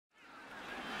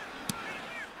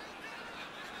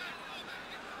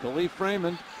Khalif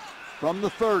Raymond from the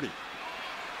 30.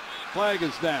 Flag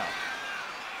is down.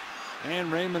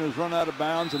 And Raymond has run out of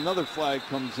bounds. Another flag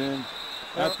comes in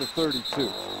at the 32.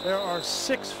 There are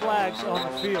 6 flags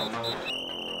on the field.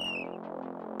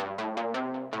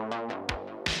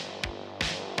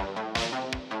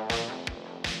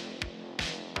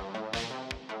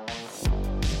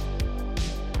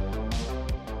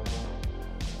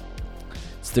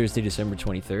 It's Thursday, December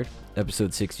 23rd,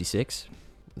 episode 66.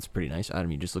 That's pretty nice.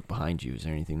 Adam, you just look behind you. Is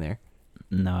there anything there?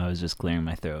 No, I was just clearing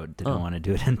my throat. Didn't want to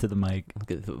do it into the mic. Look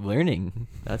at learning.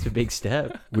 That's a big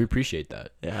step. We appreciate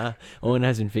that. Yeah. Owen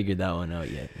hasn't figured that one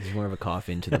out yet. He's more of a cough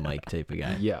into the mic type of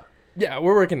guy. Yeah,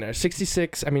 we're working there.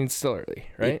 66. I mean, it's still early,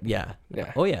 right? Yeah.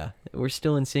 Yeah. Oh, yeah. We're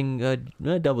still in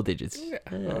double digits.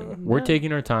 We're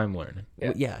taking our time learning.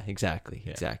 Yeah, exactly.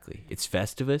 Exactly. It's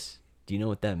Festivus. Do you know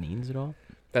what that means at all?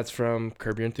 That's from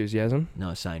Curb Your Enthusiasm.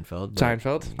 No, Seinfeld.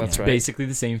 Seinfeld? That's right. Basically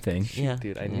the same thing. Yeah.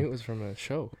 Dude, I knew it was from a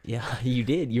show. Yeah, you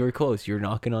did. You were close. You were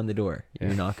knocking on the door. You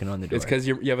were knocking on the door. It's because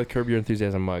you have a Curb Your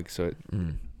Enthusiasm mug, so it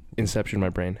inception my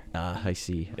brain. I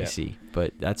see. I see.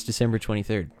 But that's December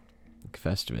 23rd.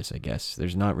 Festivus, I guess.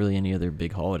 There's not really any other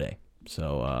big holiday.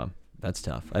 So that's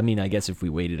tough. I mean, I guess if we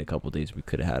waited a couple days, we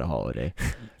could have had a holiday.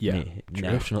 Yeah.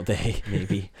 National Day,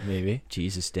 maybe. Maybe.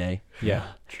 Jesus Day.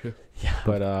 Yeah. True. Yeah.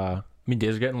 But, I mean,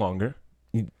 days are getting longer.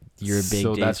 You're a big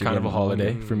So that's kind of a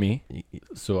holiday longer. for me.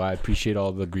 So I appreciate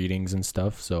all the greetings and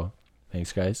stuff. So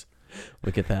thanks, guys.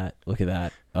 Look at that. Look at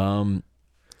that.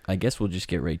 I guess we'll just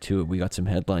get right to it. We got some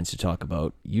headlines to talk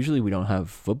about. Usually we don't have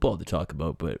football to talk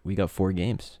about, but we got 4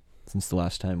 games since the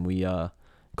last time we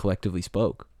collectively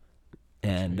spoke.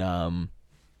 And to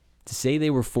say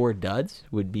they were 4 duds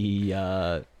would be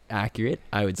accurate,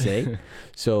 I would say.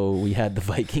 So we had the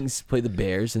Vikings play the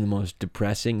Bears in the most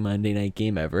depressing Monday night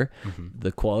game ever.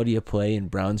 The quality of play in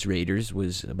Browns Raiders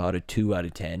was about a 2 out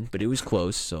of 10, but it was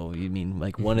close. So you mean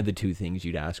like one of the 2 things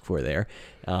you'd ask for there.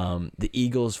 The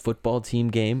Eagles football team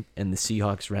game and the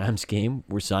Seahawks Rams game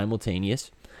were simultaneous.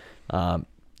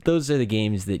 Those are the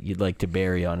games that you'd like to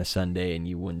bury on a Sunday and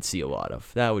you wouldn't see a lot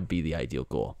of. That would be the ideal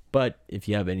goal. But if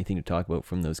you have anything to talk about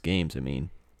from those games, I mean,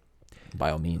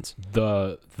 by all means.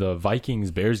 The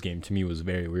Vikings Bears game to me was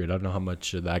very weird. I don't know how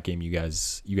much of that game you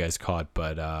guys caught,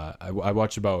 but I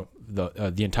watched about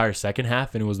the entire second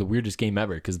half, and it was the weirdest game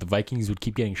ever because the Vikings would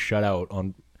keep getting shut out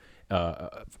on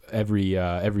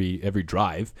every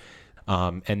drive,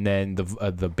 and then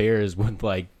the Bears would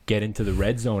like get into the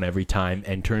red zone every time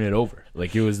and turn it over.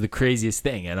 Like it was the craziest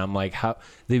thing, and I'm like, how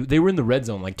they were in the red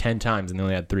zone like 10 times and they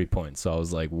only had 3 points. So I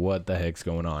was like, what the heck's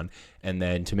going on? And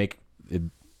then to make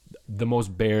the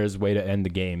most Bears way to end the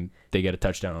game, they get a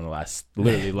touchdown on the last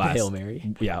Hail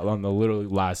Mary. Yeah, on the literally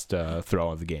last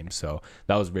throw of the game. So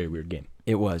that was a very weird game.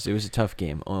 It was a tough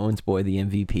game. Owen's boy, the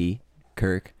MVP,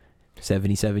 Kirk,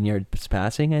 77 yards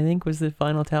passing, I think was the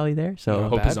final tally there. So I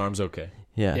hope his arm's okay.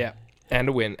 Yeah. Yeah. And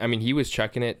a win. I mean, he was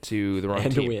chucking it to the wrong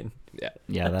And team. a win.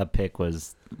 Yeah, that pick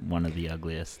was one of the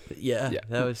ugliest. Yeah,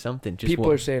 that was something.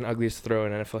 People are saying ugliest throw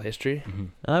in NFL history.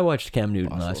 I watched Cam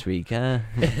Newton last week. There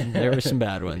were some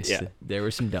bad ones. Yeah. There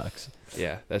were some ducks.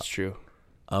 Yeah, that's true.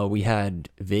 We had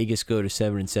Vegas go to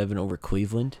 7-7 over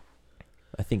Cleveland.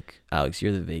 I think, Alex,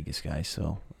 you're the Vegas guy,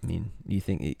 so, I mean, do you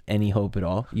think any hope at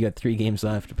all? You got 3 games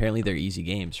left. Apparently they're easy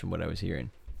games from what I was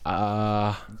hearing.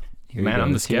 Man,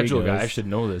 I'm the schedule guy. I should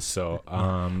know this. So,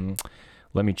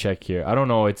 let me check here. I don't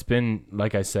know. It's been,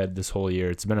 like I said, this whole year,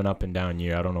 it's been an up and down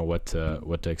year. I don't know what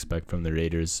to expect from the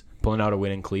Raiders. Pulling out a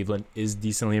win in Cleveland is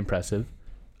decently impressive.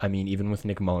 I mean, even with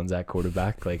Nick Mullins at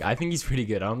quarterback, like I think he's pretty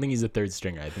good. I don't think he's a 3rd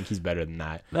stringer. I think he's better than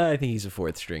that. I think he's a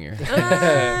 4th stringer.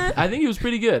 I think he was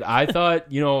pretty good. I thought,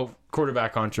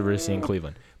 quarterback controversy in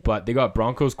Cleveland. But they got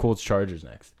Broncos, Colts, Chargers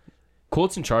next.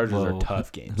 Colts and Chargers are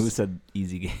tough games. Who said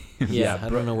easy game? Yeah, I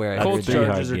don't know where I Colts, heard that.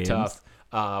 Chargers are Games. tough.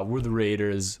 We're the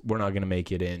Raiders. We're not going to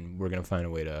make it in. We're going to find a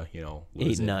way to,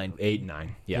 8-9. 8-9.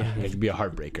 Yeah. It could be a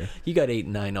heartbreaker. You got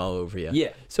 8-9 all over you.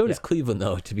 Yeah. So does Cleveland,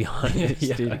 though, to be honest.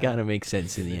 Yeah. Dude, it got to make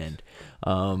sense in the end.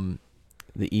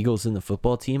 The Eagles and the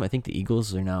football team, I think the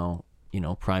Eagles are now,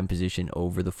 prime position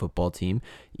over the football team.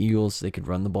 Eagles, they could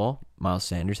run the ball. Miles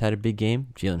Sanders had a big game.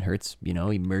 Jalen Hurts, he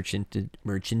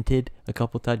merchanted a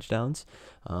couple touchdowns.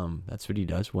 That's what he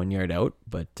does, 1 yard out.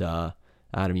 But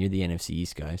Adam, you're the NFC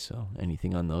East guy, so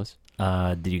anything on those?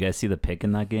 Did you guys see the pick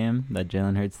in that game that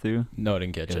Jalen Hurts threw? No, I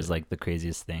didn't catch it. It was like the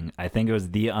craziest thing. I think it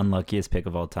was the unluckiest pick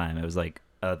of all time. It was like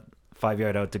a 5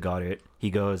 yard out to Goddard.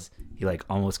 He like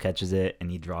almost catches it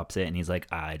and he drops it and he's like,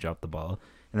 I dropped the ball.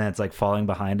 And then it's like falling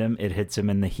behind him. It hits him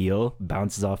in the heel,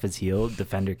 bounces off his heel.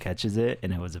 Defender catches it,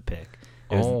 and it was a pick.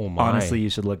 Oh my! Honestly, you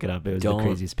should look it up. It was Don't the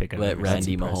craziest pick I've let ever Randy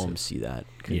seen. Mahomes see that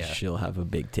because Yeah. she'll have a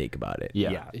big take about it.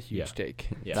 Yeah. A huge take.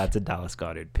 Yeah. That's a Dallas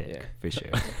Goedert pick Yeah. for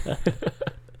sure.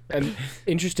 An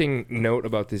interesting note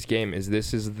about this game is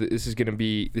this is going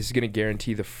to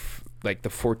guarantee the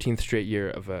 14th straight year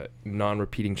of a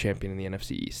non-repeating champion in the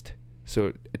NFC East.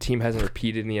 So a team hasn't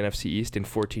repeated in the NFC East in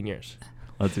 14 years.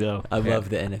 Let's go. I love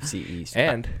the NFC East.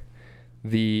 And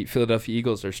the Philadelphia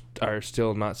Eagles are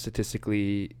still not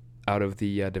statistically out of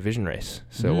the division race.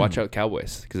 So watch out,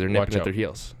 Cowboys, because they're nipping at their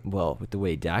heels. Well, with the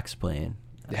way Dak's playing,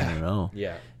 I Yeah. don't know.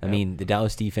 Yeah. I mean, the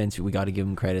Dallas defense, we got to give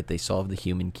them credit. They solved the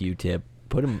human Q-tip.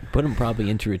 Put them probably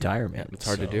into retirement. It's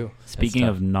hard to do. Speaking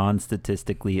tough. of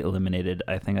non-statistically eliminated,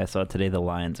 I think I saw today the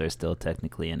Lions are still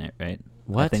technically in it, right?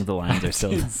 What? I think the Lions are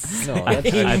still. No, I that's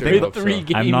think 3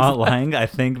 games. I'm not lying. I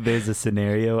think there's a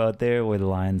scenario out there where the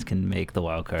Lions can make the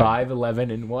wild card.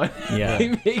 5-11-1. Yeah, They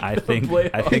make I the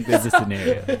think there's a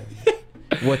scenario.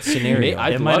 What scenario?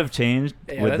 I'd It might love- have changed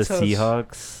Yeah, with the that sounds-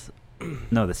 Seahawks.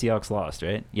 No, the Seahawks lost,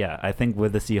 right? Yeah, I think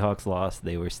with the Seahawks lost,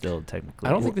 they were still technically.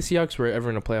 I don't think the Seahawks were ever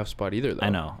in a playoff spot either, though. I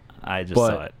know. I just But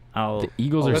saw it. I'll. The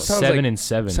Eagles Oh, are that sounds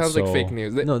 7-7. Sounds so like fake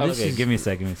news. No, this Okay, is- give me a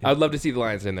second. I'd love to see the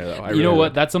Lions in there, though. You know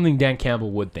what? That's something Dan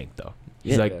Campbell would think, though.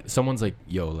 He's Yeah. like, someone's like,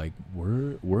 yo, like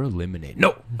we're eliminated.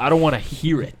 No, I don't want to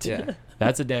hear it. Yeah.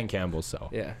 That's a Dan Campbell so.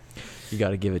 Yeah. You got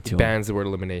to give it to He him. bans the word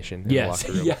elimination. In Yes.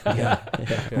 The locker room. Yeah.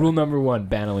 Yeah. Rule number 1: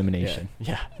 ban elimination.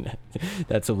 Yeah.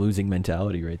 That's a losing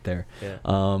mentality right there. Yeah.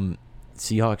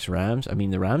 Seahawks, Rams. I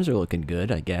mean, the Rams are looking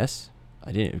good, I guess.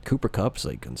 Cooper Kupp's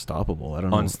like unstoppable. I don't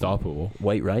know. Unstoppable.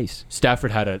 White rice.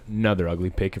 Stafford had another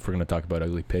ugly pick. If we're gonna talk about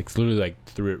ugly picks, literally like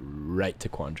threw it right to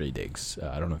Quandre Diggs.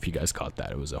 I don't know if you guys caught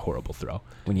that. It was a horrible throw.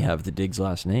 When you have the Diggs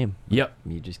last name, Yep.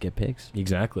 you just get picks.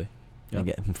 Exactly. I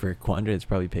get, for Quandre, it's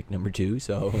probably pick number 2,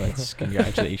 so that's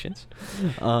congratulations.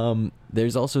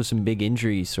 There's also some big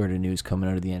injury sort of news coming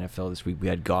out of the NFL this week. We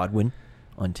had Godwin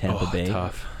on Tampa Bay,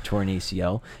 Tough. torn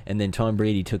ACL, and then Tom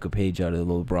Brady took a page out of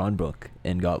the LeBron book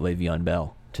and got Le'Veon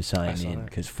Bell to sign saw in that.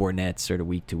 because Fournette's sort of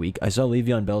week to week. I saw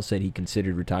Le'Veon Bell said he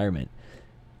considered retirement.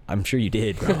 I'm sure you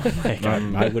did, bro. Like,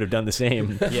 I would have done the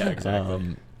same. Yeah,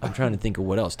 exactly. I'm trying to think of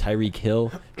what else. Tyreek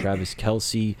Hill, Travis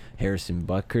Kelce, Harrison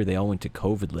Butker, they all went to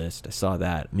COVID list. I saw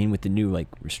that. I mean, with the new like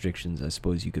restrictions, I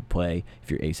suppose you could play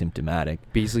if you're asymptomatic.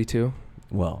 Beasley, too.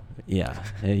 Well, yeah,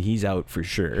 he's out for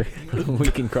sure. We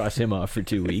can cross him off for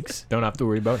 2 weeks. Don't have to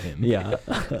worry about him. Yeah.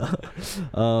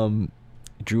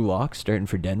 Drew Lock starting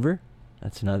for Denver.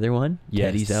 That's another one. Yes.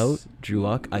 Teddy's out. Drew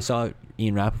Lock. I saw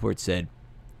Ian Rappaport said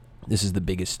this is the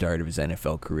biggest start of his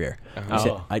NFL career. He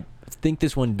said, Oh. I think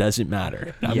this one doesn't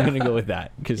matter. I'm Yeah. going to go with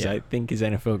that because Yeah. I think his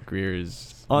NFL career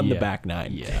is on the Yeah. back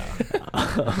nine.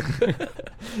 Yeah.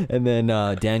 And then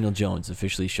Daniel Jones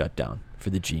officially shut down for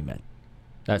the G-Men.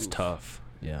 That's tough.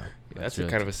 Yeah. That's really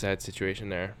kind of a sad situation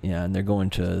there. Yeah, and they're going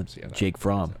to See how that Jake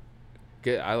Fromm.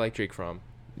 Good. I like Drake Fromm.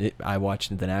 I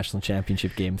watched the national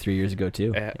championship game 3 years ago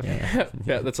too. Yeah.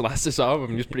 That's the last I saw of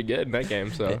him. He was pretty good in that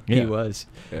game. So He Yeah. was.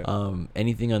 Yeah.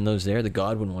 Anything on those there? The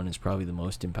Godwin one is probably the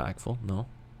most impactful. No,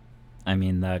 I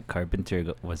mean, that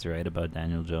Carpenter was right about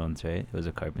Daniel Jones, right? It was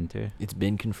a Carpenter. it's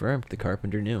been confirmed. The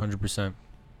Carpenter knew. 100%.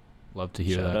 Love to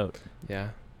hear Shout that. out. yeah.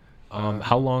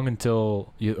 How long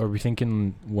until are we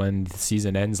thinking when the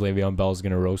season ends? Le'Veon Bell is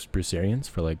gonna roast Bruce Arians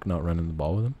for like not running the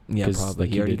ball with him. Yeah, 'Cause, probably. like,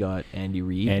 He he already did- got Andy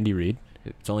Reid. Andy Reid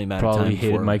It's only a matter of probably time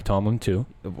hated before Mike Tomlin too.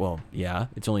 Well, yeah,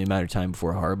 it's only a matter of time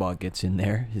before Harbaugh gets in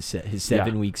there. His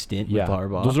 7-week stint Yeah, with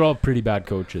Harbaugh. those are all pretty bad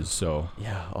coaches. So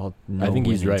yeah, all I think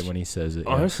he's winnings. right when he says it.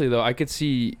 Yeah. Honestly, though, I could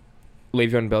see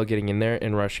Le'Veon Bell getting in there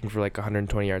and rushing for like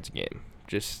 120 yards a game,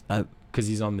 just because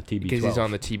he's on the TB12. because he's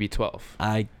on the TB12.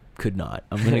 I could not.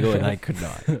 I'm gonna go with I could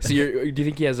not. So do you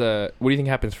think he has a? What do you think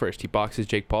happens first? He boxes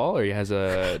Jake Paul, or he has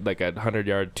a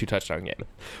 100-yard 2-touchdown game?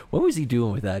 What was he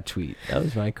doing with that tweet? That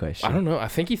was my question. I don't know. I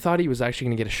think he thought he was actually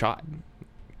going to get a shot.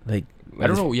 Like, I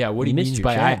don't know. Yeah, what You he missed means your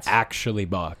by chance. I actually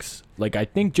box. Like I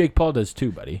think Jake Paul does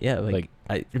too, buddy. yeah, like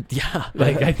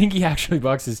I think he actually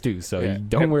boxes too. So Yeah. you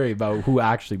don't worry about who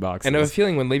actually boxes. And I have a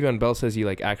feeling when Le'Veon Bell says he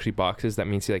like actually boxes, that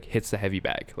means he like hits the heavy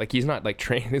bag. Like he's not like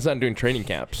he's not doing training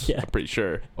camps. Yeah. I'm pretty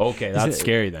sure. Okay, Is that's it-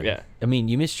 scary then. Yeah. I mean,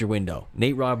 you missed your window.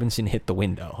 Nate Robinson hit the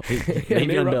window. Nate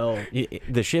Le'Veon Rob- Bell,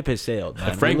 the ship has sailed.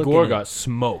 Man. Frank We're Gore looking got at-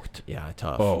 smoked. yeah,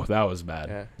 tough. Oh, that was bad.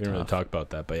 Yeah, Didn't really tough. talk about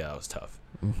that, but yeah, that was tough.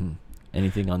 hmm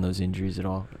Anything on those injuries at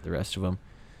all? The rest of them?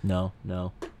 No.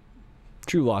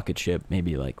 True Lockett ship.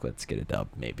 Maybe like let's get a dub.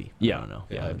 Maybe. I don't know.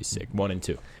 Yeah, that'd be sick.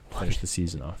 1-2. Finish the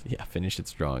season off. Yeah, finish it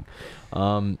strong.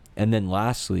 And then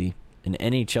lastly, an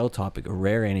NHL topic, a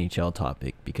rare NHL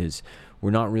topic, because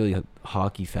we're not really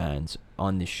hockey fans.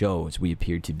 on the show as we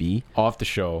appeared to be. Off the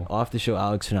show,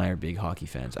 Alex and I are big hockey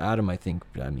fans. Adam, I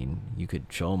mean, you could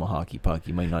show him a hockey puck.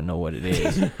 He might not know what it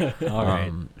is. All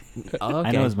right. Okay.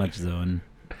 I know as much as Owen.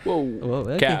 Whoa, Well,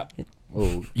 okay. Cap.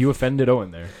 oh, you offended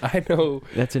Owen there. I know.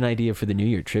 That's an idea for the New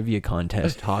Year trivia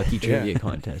contest, hockey trivia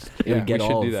contest. It Yeah, would get we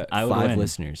should all do that. I would 5 win.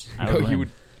 listeners. I No, would you win.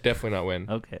 would definitely not win.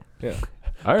 Okay. Yeah.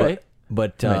 All right.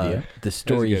 But Good idea. the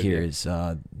story good here idea. is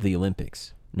the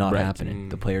Olympics not Right. happening.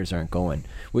 The players aren't going.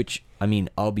 Which, I mean,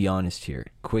 I'll be honest here.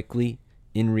 Quickly,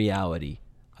 in reality,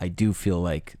 I do feel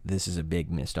like this is a big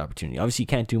missed opportunity. Obviously, you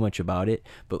can't do much about it,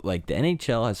 but like the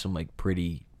NHL has some like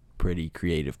pretty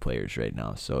creative players right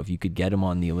now. So if you could get them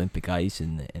on the Olympic ice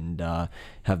and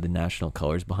have the national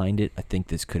colors behind it, I think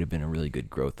this could have been a really good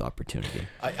growth opportunity.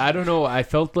 I don't know. I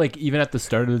felt like even at the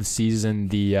start of the season,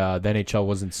 the NHL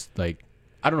wasn't like,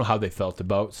 I don't know how they felt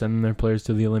about sending their players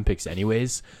to the Olympics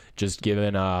anyways, just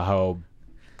given the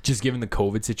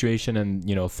COVID situation and,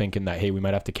 you know, thinking that, hey, we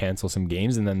might have to cancel some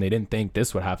games. And then they didn't think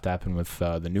this would have to happen with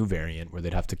the new variant where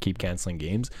they'd have to keep canceling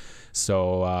games.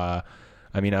 So,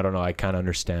 I mean, I don't know. I kind of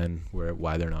understand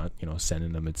why they're not, you know,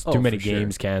 sending them. It's too many for sure.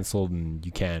 games canceled and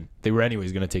you can't. They were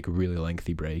anyways going to take a really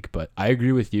lengthy break. But I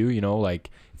agree with you. You know,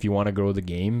 like if you want to grow the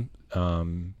game,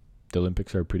 the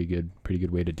Olympics are a pretty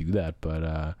good way to do that. But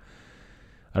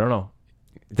I don't know.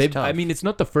 I mean, it's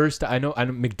not the first. I know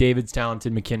McDavid's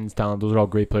talented, McKinnon's talented. Those are all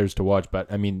great players to watch. But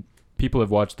I mean, people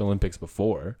have watched the Olympics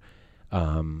before,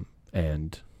 and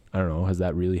I don't know. Has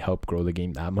that really helped grow the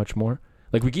game that much more?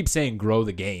 Like we keep saying grow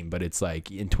the game, but it's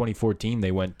like in 2014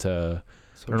 they went to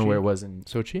I don't know where it was in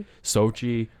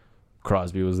Sochi.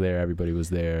 Crosby was there, everybody was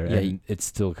there, Yeah, and it's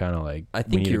still kind of like I we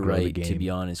think need you're to grow the right, to game. be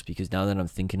honest, because now that I'm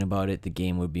thinking about it, the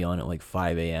game would be on at like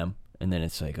 5 a.m. And then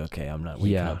it's like, okay, I'm not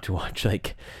waking Yeah. up to watch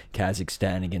like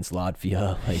Kazakhstan against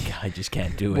Latvia. Like, I just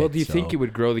can't do it. Well, do you think So it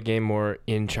would grow the game more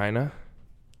in China?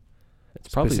 it's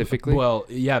probably specifically? Well,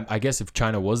 yeah, I guess if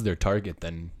China was their target,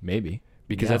 then maybe.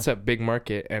 Because Yeah. that's a big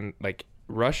market, and like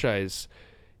Russia is,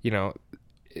 you know,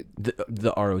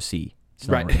 the ROC. It's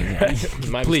right. not yeah.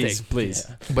 My Please, mistake. please.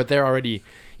 But they're already,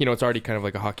 you know, it's already kind of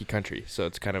like a hockey country, so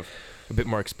it's kind of a bit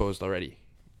more exposed already.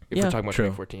 If Yeah, we're talking about true.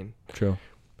 2014, True.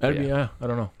 But yeah. I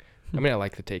don't know. I mean, I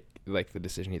like the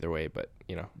decision either way, but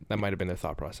you know, that might have been their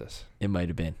thought process. It might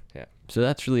have been. Yeah. So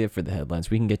that's really it for the headlines.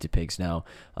 We can get to picks now.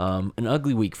 An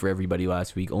ugly week for everybody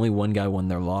last week. Only one guy won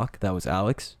their lock. That was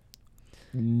Alex.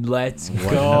 Let's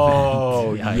What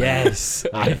go. an event. Yes.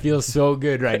 I feel so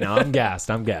good right now. I'm gassed.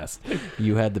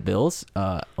 You had the Bills.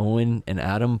 Owen and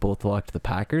Adam both locked the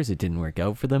Packers. It didn't work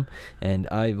out for them. And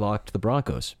I locked the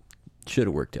Broncos. Should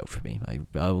have worked out for me.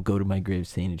 I will go to my grave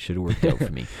saying it should have worked out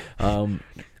for me.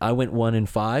 I went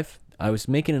 1-5. I was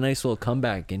making a nice little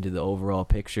comeback into the overall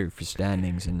picture for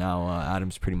standings, and now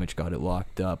Adam's pretty much got it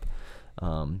locked up.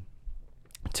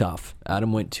 Tough.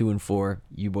 Adam went 2-4.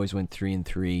 You boys went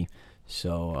 3-3.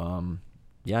 So,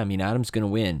 yeah, I mean, Adam's going to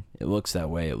win. It looks that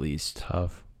way, at least.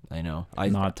 Tough. I know.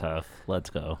 Not tough. Let's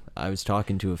go. I was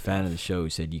talking to a fan of the show who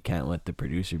said you can't let the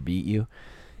producer beat you.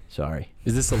 Sorry.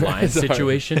 Is this a line Sorry.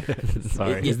 situation?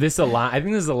 Sorry. Is this a line? I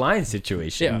think this is a line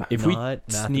situation. Yeah. If we Not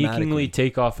mathematically. sneakingly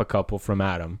take off a couple from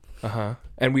Adam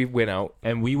And we win out.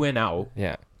 and we win out,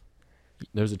 Yeah.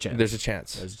 there's a chance. There's a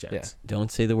chance. There's a chance.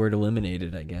 Don't say the word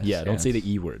eliminated, I guess. Yeah, don't say the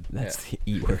E word. That's the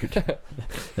E word.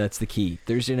 That's the key.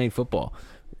 Thursday Night Football.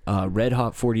 Red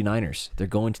Hot 49ers. They're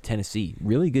going to Tennessee.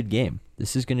 Really good game.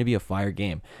 This is going to be a fire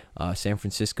game. San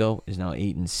Francisco is now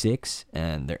 8-6,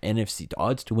 and their NFC, the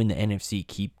odds to win the NFC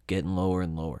keep getting lower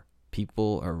and lower.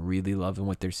 People are really loving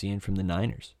what they're seeing from the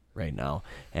Niners right now.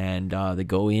 And they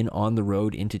go in on the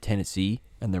road into Tennessee,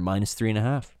 and they're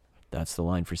 -3.5. That's the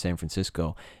line for San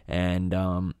Francisco.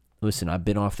 And listen, I've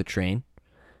been off the train,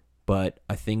 but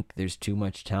I think there's too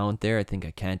much talent there. I think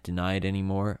I can't deny it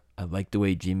anymore. I like the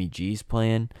way Jimmy G's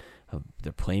playing.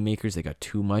 Their playmakers, they got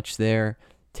too much there.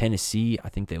 Tennessee, I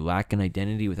think they lack an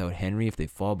identity without Henry. If they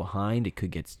fall behind, it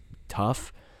could get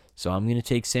tough. So I'm going to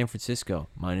take San Francisco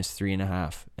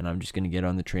 -3.5, and I'm just going to get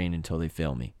on the train until they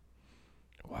fail me.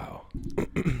 Wow.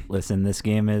 Listen, this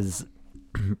game is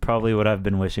probably what I've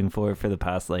been wishing for the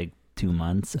past like 2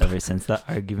 months, ever since that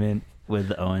argument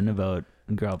with Owen about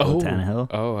Garoppolo Tannehill.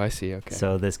 Oh, I see. Okay.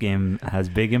 So this game has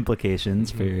big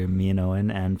implications for me and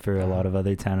Owen and for a lot of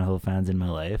other Tannehill fans in my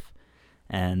life.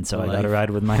 And so I got to ride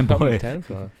with my boy.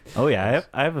 Oh, yeah.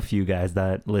 I have a few guys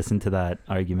that listened to that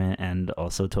argument and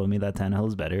also told me that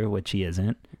Tannehill's better, which he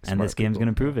isn't. And this game's going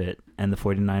to prove it. And the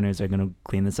 49ers are going to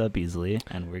clean this up easily,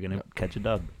 and we're going to catch a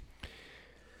dub.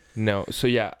 No. So,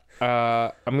 yeah,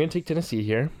 I'm going to take Tennessee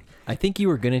here. I think you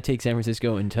were going to take San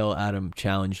Francisco until Adam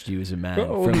challenged you as a man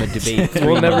from a debate 3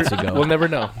 We'll months ago. We'll never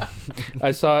know.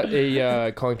 I saw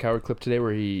a Colin Cowherd clip today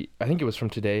where I think it was from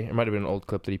today. It might have been an old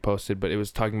clip that he posted, but it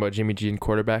was talking about Jimmy G and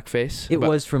quarterback face. It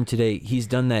was from today. He's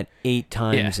done that 8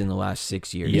 times in the last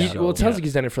 6 years. Well, it sounds like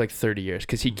he's done it for like 30 years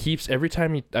because he keeps, every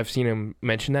time I've seen him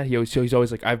mention that, he's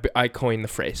always like, I coined the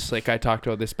phrase. Like I talked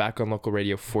about this back on local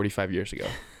radio 45 years ago.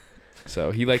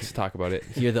 So he likes to talk about it.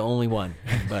 You're the only one,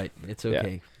 but it's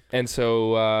okay. Yeah. And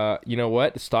so, you know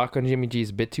what? The stock on Jimmy G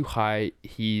is a bit too high.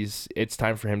 It's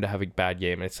time for him to have a bad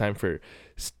game, and it's time for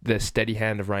the steady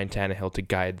hand of Ryan Tannehill to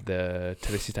guide the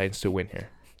Tennessee Titans to win here.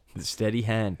 The steady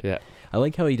hand. Yeah. I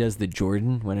like how he does the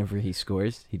Jordan whenever he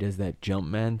scores. He does that jump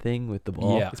man thing with the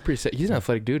ball. Yeah. It's pretty sick. He's an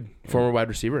athletic dude. Former wide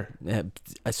receiver.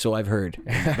 So I've heard.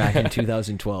 Back in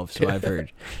 2012, so I've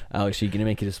heard. Alex, are you going to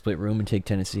make it a split room and take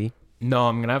Tennessee? No,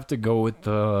 I'm gonna have to go with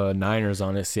the Niners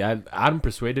on it. See, Adam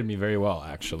persuaded me very well,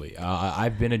 actually.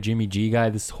 I've been a Jimmy G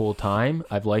guy this whole time.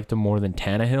 I've liked him more than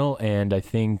Tannehill, and I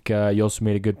think you also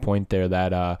made a good point there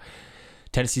that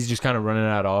Tennessee's just kind of running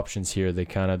out of options here. They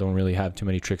kind of don't really have too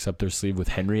many tricks up their sleeve with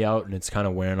Henry out, and it's kind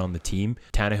of wearing on the team.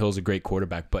 Tannehill's a great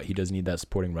quarterback, but he does need that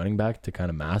supporting running back to kind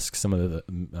of mask some of the,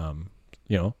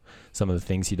 some of the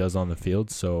things he does on the field.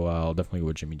 So I'll definitely go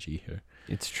with Jimmy G here.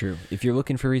 It's true. If you're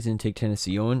looking for a reason to take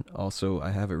Tennessee on, also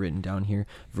I have it written down here.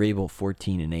 Vrabel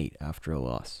 14-8 after a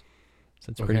loss.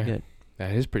 So that's pretty good.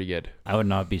 That is pretty good. I would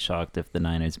not be shocked if the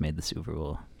Niners made the Super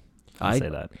Bowl. I'll say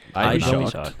that. I'd be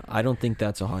shocked. I don't think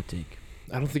that's a hot take.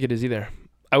 I don't think it is either.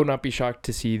 I would not be shocked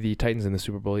to see the Titans in the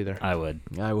Super Bowl either. I would.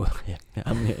 Yeah.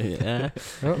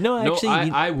 No, actually,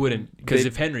 I wouldn't, because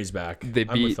if Henry's back,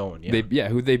 I'm with Owen. Yeah.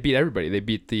 They beat everybody. They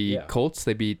beat the Colts.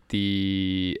 They beat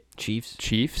the Chiefs,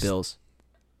 Bills,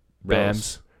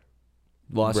 Rams,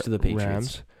 lost to the Patriots.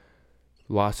 Rams,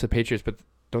 lost to the Patriots, but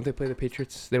don't they play the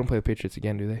Patriots? They don't play the Patriots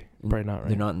again, do they? Probably not, right?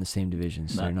 They're not in the same division,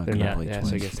 so they're not going to play twice.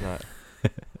 So I guess not.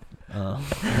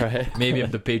 Right. Maybe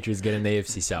if the Patriots get in the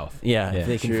AFC South. Yeah, if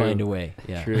they can find a way.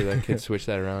 Yeah. True, that could switch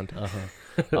that around.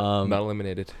 Not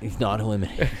eliminated. Not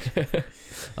eliminated.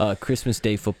 Christmas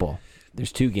Day football.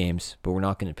 There's 2 games, but we're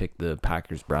not going to pick the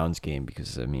Packers-Browns game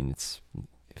because, I mean,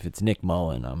 if it's Nick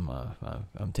Mullen,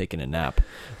 I'm taking a nap.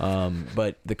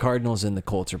 But the Cardinals and the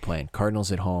Colts are playing.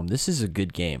 Cardinals at home. This is a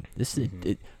good game. This is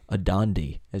a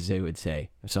dandy, as they would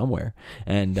say somewhere.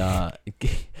 And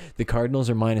the Cardinals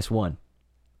are -1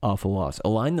 off a loss. A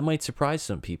line that might surprise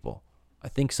some people. I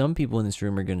think some people in this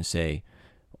room are going to say,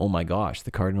 oh my gosh, the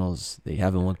Cardinals, they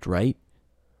haven't looked right.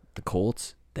 The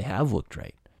Colts, they have looked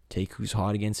right. Take who's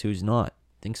hot against who's not.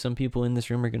 I think some people in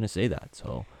this room are going to say that.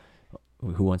 So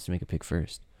who wants to make a pick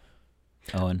first?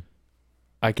 Owen.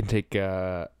 I can make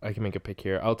a pick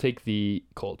here. I'll take the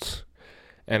Colts.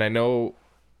 And I know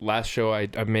last show I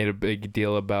made a big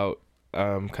deal about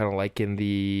kind of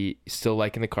still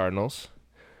liking the Cardinals.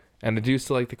 And I do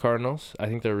still like the Cardinals. I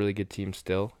think they're a really good team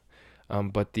still.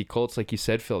 But the Colts, like you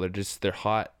said, Phil, they're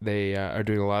hot. They are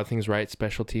doing a lot of things right.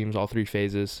 Special teams, all 3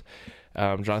 phases.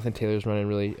 Jonathan Taylor's running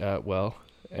really well.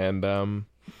 And do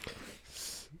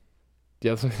you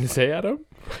have something to say, Adam?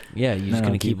 Yeah, you're just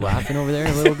going to keep laughing over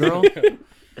there, little girl?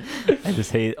 I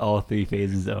just hate all 3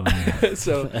 phases of them.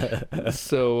 So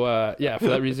for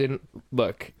that reason,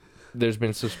 look, there's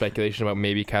been some speculation about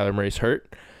maybe Kyler Murray's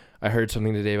hurt. I heard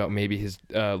something today about maybe his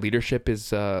leadership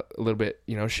is a little bit,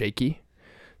 shaky.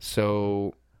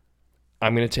 So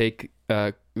I'm going to take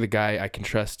the guy I can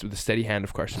trust with the steady hand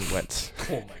of Carson Wentz.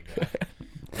 Oh, my God.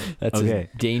 That's a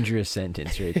dangerous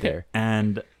sentence right there.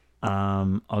 And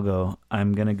I'm going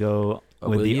to go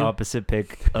with the opposite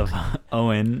pick of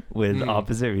Owen with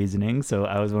opposite reasoning. So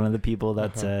I was one of the people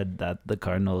that said that the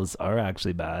Cardinals are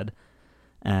actually bad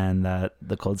and that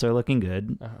the Colts are looking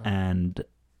good. And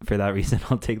for that reason,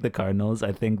 I'll take the Cardinals.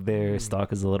 I think their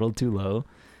stock is a little too low.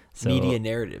 So, media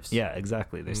narratives. Yeah,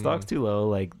 exactly. Their stock's too low.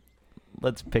 Like,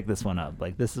 let's pick this one up.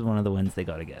 Like, this is one of the wins they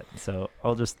got to get. So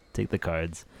I'll just take the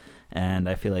Cards. And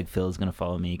I feel like Phil's going to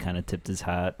follow me. He kind of tipped his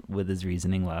hat with his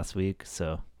reasoning last week.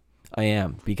 So I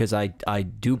am, because I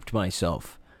duped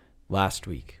myself last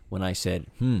week when I said,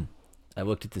 I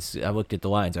looked at the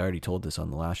lines. I already told this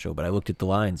on the last show, but I looked at the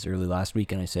lines early last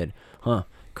week and I said,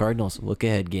 Cardinals, look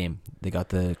ahead game. They got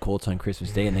the Colts on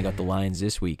Christmas Day and they got the Lions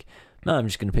this week. No, I'm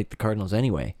just going to pick the Cardinals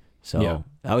anyway. So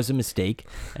That was a mistake,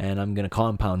 and I'm going to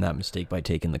compound that mistake by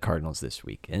taking the Cardinals this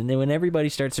week. And then when everybody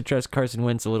starts to trust Carson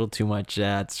Wentz a little too much,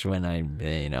 that's when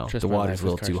the water's a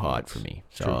little too hot for me.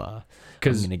 So I'm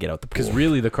going to get out the pool. Because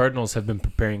really, the Cardinals have been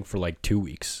preparing for like 2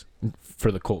 weeks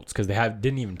for the Colts because they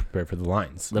didn't even prepare for the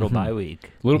Lions. Little bye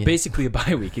week. Basically a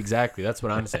bye week. Exactly. That's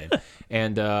what I'm saying.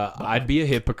 And I'd be a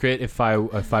hypocrite if I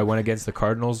went against the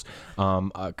Cardinals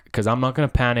because I'm not going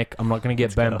to panic. I'm not going to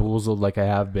get bamboozled like I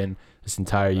have been this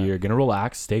entire year. Going to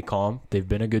relax, stay calm. They've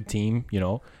been a good team.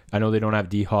 I know they don't have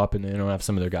D-Hop and they don't have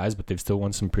some of their guys, but they've still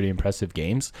won some pretty impressive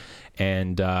games.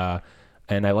 And I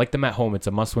like them at home. It's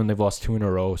a must-win. They've lost 2 in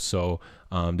a row, so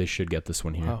they should get this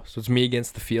one here. Wow, so it's me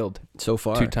against the field. So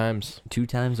far. 2 times. 2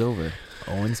 times over.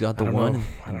 Owen's got the 1,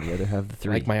 and the other have the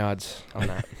 3. I like my odds on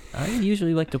that. I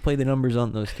usually like to play the numbers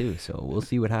on those too, so we'll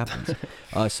see what happens.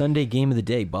 Sunday game of the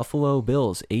day: Buffalo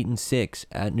Bills 8-6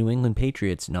 at New England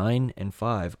Patriots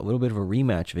 9-5. A little bit of a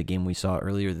rematch of a game we saw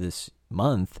earlier this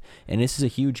month, and this is a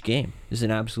huge game. This is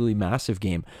an absolutely massive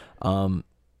game.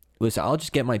 Listen, I'll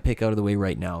just get my pick out of the way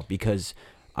right now because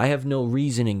I have no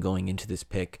reasoning going into this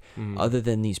pick other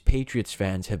than these Patriots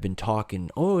fans have been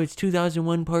talking, oh, it's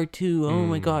 2001 part 2. Oh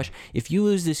my gosh. If you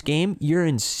lose this game, you're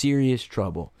in serious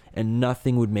trouble. And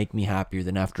nothing would make me happier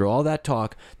than after all that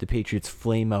talk, the Patriots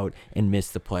flame out and miss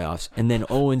the playoffs. And then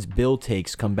Owen's Bill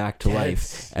takes come back to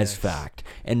life as fact.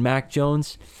 And Mac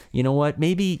Jones, you know what?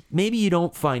 Maybe you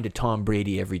don't find a Tom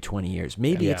Brady every 20 years.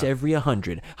 Maybe it's every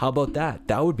 100. How about that?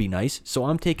 That would be nice. So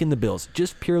I'm taking the Bills.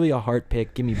 Just purely a heart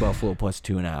pick. Give me Buffalo plus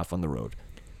 2.5 on the road.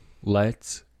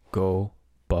 Let's go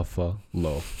Buffalo.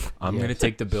 I'm going to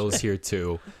take the Bills here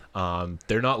too.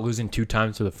 They're not losing 2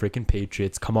 times to the freaking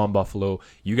Patriots. Come on, Buffalo.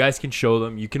 You guys can show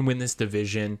them. You can win this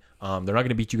division. They're not going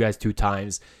to beat you guys 2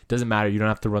 times. Doesn't matter. You don't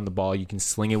have to run the ball. You can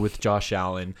sling it with Josh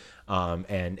Allen.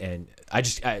 And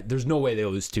there's no way they'll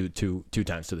lose two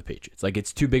times to the Patriots. Like,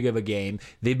 it's too big of a game.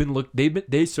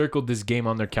 They circled this game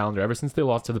on their calendar ever since they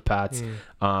lost to the Pats.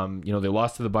 They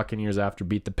lost to the Buccaneers after,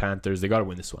 beat the Panthers. They got to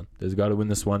win this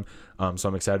one. So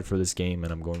I'm excited for this game,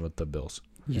 and I'm going with the Bills.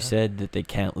 You said that they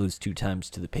can't lose 2 times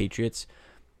to the Patriots.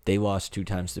 They lost 2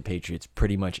 times to the Patriots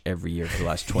pretty much every year for the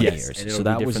last 20 years. So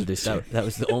that was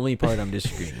the only part I'm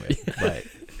disagreeing with. But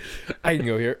I can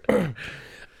go here.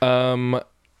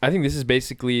 I think this is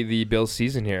basically the Bills'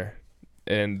 season here,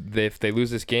 and if they lose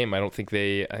this game, I think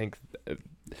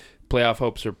playoff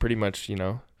hopes are pretty much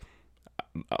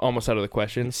almost out of the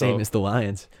question. Same as the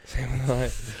Lions.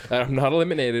 I'm not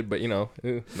eliminated, but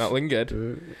not looking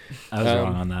good. I was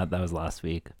wrong on that. That was last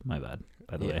week. My bad.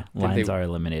 By the way, Lions are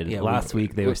eliminated. Yeah, last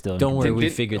week they were still. Don't worry, we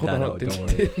figured that out. Don't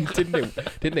worry.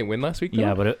 Didn't they win last week? Though?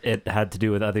 Yeah, but it had to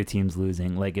do with other teams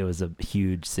losing. Like, it was a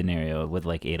huge scenario with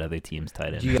like 8 other teams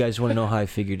tied in. Do you guys want to know how I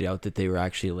figured out that they were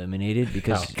actually eliminated?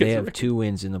 Because they have 2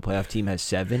 wins and the playoff team has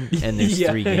 7, and there's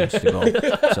 3 games to go.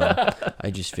 So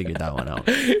I just figured that one out.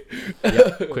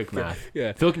 Yeah, quick math.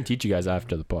 Yeah, Phil can teach you guys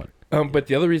after the pod. But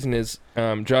the other reason is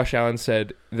Josh Allen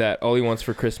said that all he wants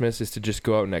for Christmas is to just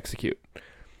go out and execute.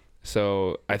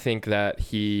 So I think that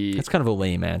that's kind of a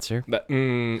lame answer. I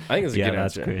think that's a good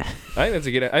answer. I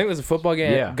think that's a football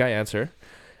guy answer,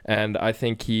 and I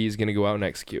think he's gonna go out and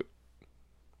execute.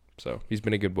 So he's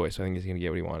been a good boy, so I think he's gonna get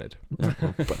what he wanted.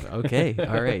 Okay,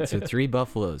 all right. So 3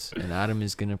 Buffaloes, and Adam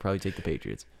is gonna probably take the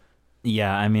Patriots.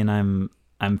 Yeah, I mean, I'm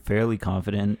fairly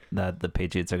confident that the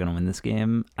Patriots are gonna win this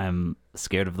game. I'm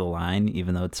scared of the line,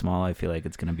 even though it's small. I feel like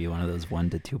it's gonna be one of those 1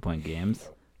 to 2 point games.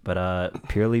 But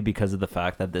purely because of the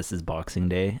fact that this is Boxing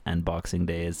Day, and Boxing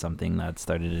Day is something that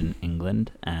started in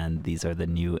England, and these are the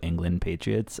New England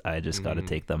Patriots, I just got to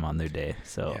take them on their day.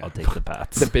 So I'll take the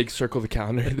Pats. The big circle of the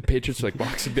calendar. The Patriots are like,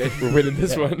 Boxing Day, we're winning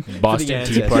this one. Boston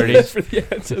Tea Party. For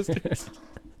the ancestors.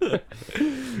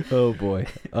 Oh, boy.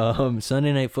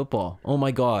 Sunday Night Football. Oh,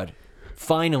 my God.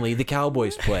 Finally, the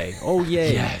Cowboys play. Oh,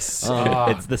 yay. Yes.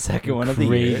 It's the second one of the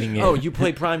year. Oh, you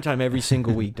play primetime every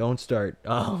single week. Don't start.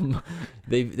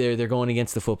 They're going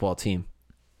against the football team.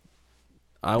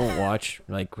 I won't watch.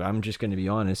 I'm just going to be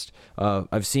honest.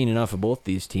 I've seen enough of both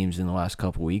these teams in the last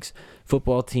couple weeks.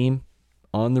 Football team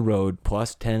on the road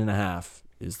plus 10.5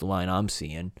 is the line I'm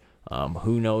seeing.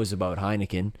 Who knows about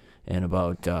Heineken and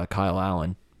about Kyle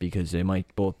Allen, because they might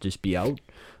both just be out.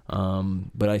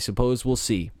 But I suppose we'll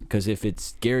see, because if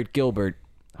it's Garrett Gilbert,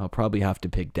 I'll probably have to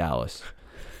pick Dallas.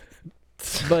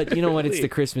 But you know what? It's the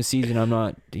Christmas season. I'm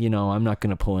not going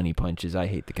to pull any punches. I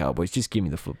hate the Cowboys. Just give me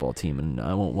the football team, and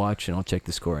I won't watch, and I'll check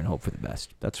the score and hope for the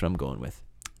best. That's what I'm going with.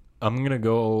 I'm going to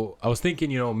go. I was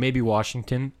thinking, maybe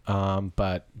Washington,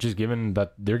 but just given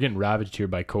that they're getting ravaged here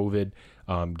by COVID,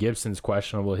 Gibson's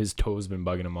questionable. His toe's been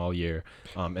bugging him all year.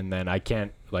 And then I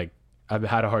can't, I've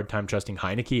had a hard time trusting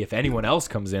Heineke. If anyone else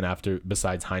comes in after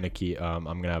besides Heineke, I'm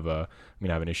gonna have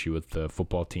an issue with the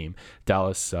football team.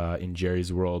 Dallas, in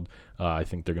Jerry's world, I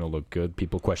think they're gonna look good.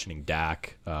 People questioning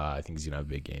Dak. I think he's gonna have a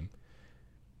big game.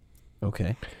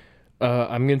 Okay.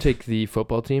 I'm gonna take the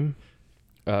football team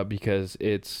because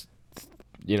it's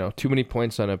too many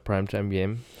points on a primetime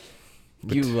game.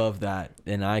 You love that,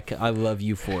 and I love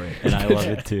you for it. And I love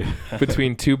it too.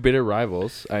 Between two bitter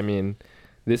rivals. I mean,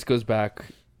 this goes back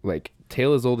like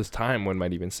tale as old as time, one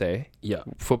might even say. Yeah.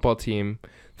 Football team,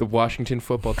 the Washington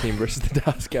football team versus the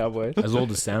Dallas Cowboys. As old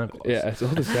as Santa Claus. Yeah, as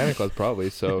old as Santa Claus probably.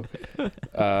 So,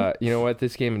 you know what?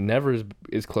 This game never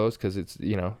is close because it's,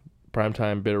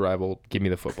 primetime, bitter rival. Give me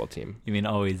the football team. You mean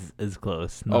always is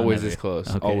close? Always is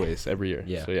close. Okay. Always, every year.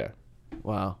 Yeah. So, yeah.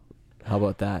 Wow. How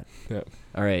about that? Yeah.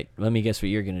 All right. Let me guess what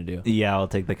you're going to do. Yeah, I'll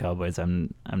take the Cowboys.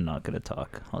 I'm not going to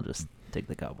talk. I'll just take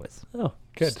the Cowboys. Oh,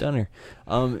 Good. Stunner.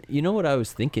 You know what I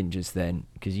was thinking just then?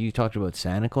 Because you talked about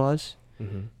Santa Claus.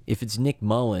 Mm-hmm. If it's Nick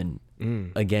Mullen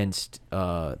against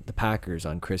the Packers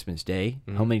on Christmas Day,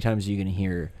 how many times are you going to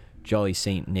hear Jolly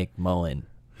Saint Nick Mullen?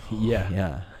 Yeah.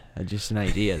 Yeah. Just an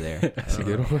idea there. That's a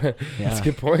good one. Yeah. That's a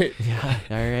good point. Yeah.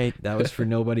 All right. That was for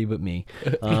nobody but me.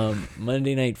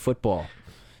 Monday Night Football.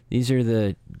 These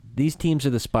teams are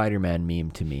the Spider-Man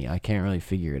meme to me. I can't really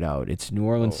figure it out. It's New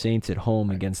Orleans Saints at home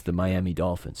against the Miami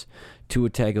Dolphins. Tua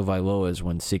Tagovailoa has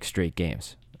won 6 straight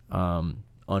games. On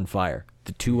fire.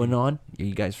 The Tuanon. Are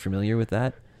you guys familiar with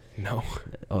that? No.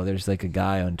 Oh, there's like a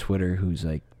guy on Twitter who's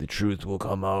like, the truth will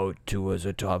come out. Tua's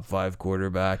a top 5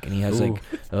 quarterback, and he has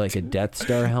like a Death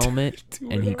Star helmet,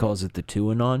 and he calls it the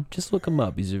Tuanon. Just look him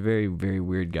up. He's a very, very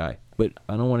weird guy. But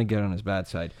I don't want to get on his bad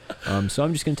side. So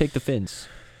I'm just gonna take the Fins.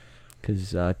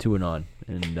 Because Tuanon,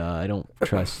 and I don't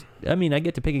trust. I mean, I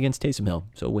get to pick against Taysom Hill,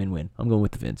 so win-win. I'm going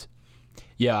with the Fins.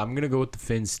 Yeah, I'm gonna go with the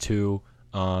Fins too.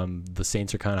 The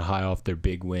Saints are kind of high off their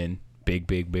big win, big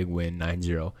win,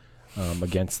 9-0,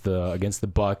 against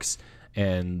the Bucks,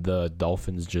 and the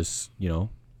Dolphins just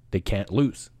they can't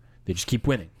lose. They just keep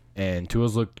winning, and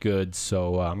Tua's looked good,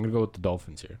 so I'm gonna go with the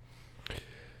Dolphins here.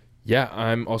 Yeah,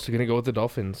 I'm also gonna go with the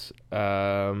Dolphins. 6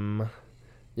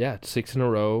 in a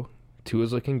row.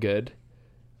 Tua's looking good,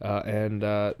 and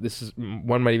this is,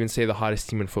 one might even say, the hottest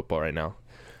team in football right now.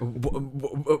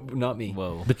 Not me.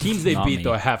 Whoa. The teams they Not beat, me.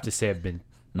 though, I have to say, have been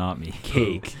Not me.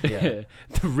 cake. Yeah.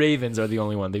 The Ravens are the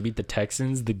only one. They beat the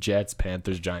Texans, the Jets,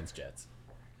 Panthers, Giants, Jets.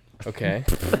 Okay.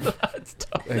 That's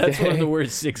tough. That's one of the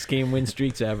worst 6-game win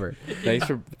streaks ever.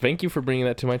 Thank you for bringing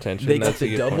that to my attention. They got That's a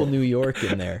the good double point. New York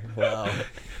in there. Wow.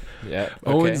 Yeah.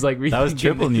 Okay. Owen's like, That was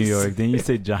triple New this. York. Didn't you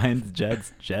say Giants,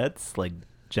 Jets? Like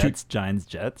Jets, Giants,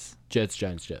 Jets? Jets,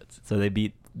 Giants, Jets. So they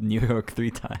beat New York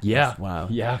 3 times. Yeah. Wow.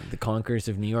 Yeah. The Conquerors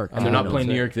of New York. And they're not Oh, playing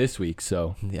no. New York this week,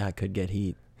 so Yeah, I could get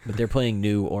heat. But they're playing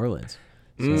New Orleans.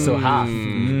 so half.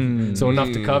 Mm. So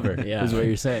enough to cover, Yeah. is what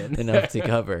you're saying. Enough to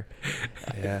cover.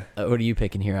 Yeah. What are you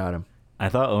picking here, Adam? I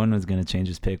thought Owen was going to change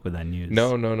his pick with that news.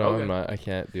 No, Okay. I'm not. I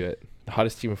can't do it. The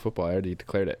hottest team in football. I already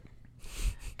declared it.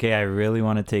 Okay, I really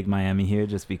want to take Miami here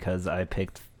just because I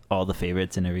picked all the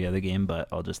favorites in every other game, but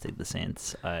I'll just take the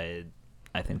Saints. I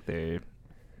think they're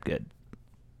good.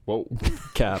 Whoa.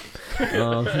 Cap.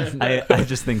 I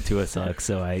just think Tua sucks,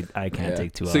 so I can't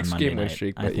take Tua on 6 Monday game win night.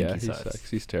 streak, I but think yeah, he he sucks. sucks.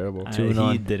 He's terrible.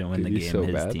 Tua He didn't win the Dude, game. he's so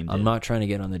His bad. team did. I'm not trying to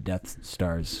get on the Death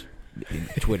Stars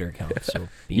Twitter account, so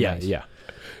be Yeah, nice. yeah.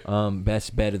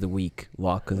 Best bet of the week,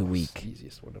 lock of the week.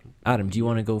 Easiest one. Adam, do you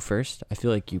want to go first? I feel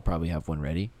like you probably have one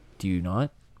ready. Do you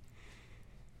not?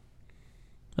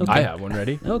 Okay. I have one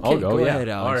ready. Okay, I'll go. go Yeah. ahead,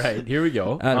 Alex. All right, here we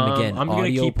go. Adam, again, I'm gonna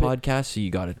audio keep it- podcast, so you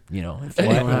got to, if you don't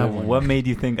have one. What made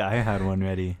you think I had one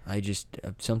ready? I just,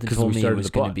 something 'Cause told we me it started was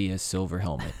the going to pod. be a silver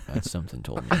helmet. That's something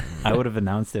told me. I would have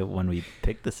announced it when we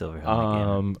picked the silver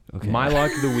helmet game. Okay. My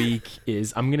lock of the week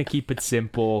is, I'm gonna keep it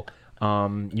simple.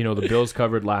 The Bills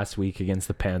covered last week against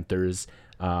the Panthers,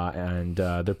 and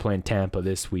they're playing Tampa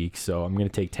this week, so I'm gonna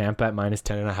take Tampa at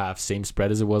 -10.5, same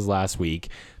spread as it was last week.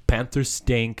 Panthers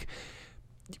stink.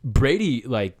 Brady,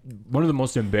 like, one of the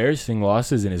most embarrassing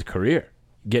losses in his career,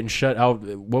 getting shut out.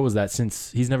 What was that?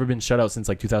 Since he's never been shut out since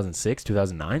like 2006,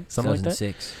 2009, something like that.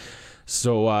 2006.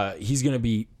 So he's gonna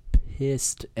be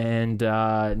pissed, and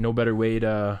no better way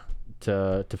to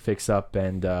fix up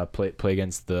and play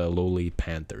against the lowly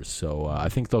Panthers. So I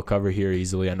think they'll cover here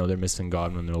easily. I know they're missing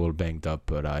Godwin; they're a little banged up,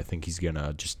 but I think he's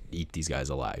gonna just eat these guys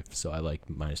alive. So I like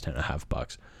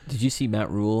 -10.5. Did you see Matt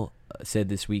Rule said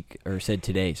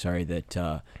today,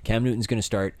 that Cam Newton's going to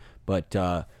start, but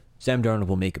Sam Darnold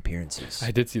will make appearances.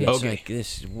 I did see that. It's Okay. like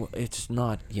this. It's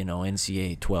not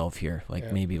NCAA 12 here.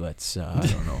 Like maybe let's I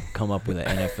don't know, come up with an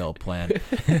NFL plan.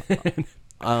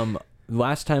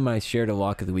 last time I shared a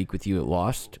lock of the week with you, it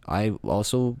lost. I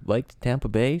also liked Tampa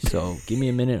Bay, so give me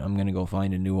a minute. I'm gonna go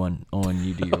find a new one. Owen,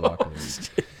 you do your lock of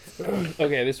the week.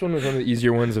 Okay, this one was one of the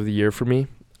easier ones of the year for me.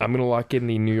 I'm going to lock in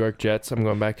the New York Jets. I'm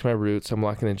going back to my roots. I'm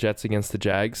locking the Jets against the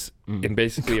Jags. And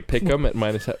basically a pick 'em at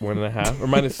 -1.5 or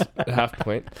minus a half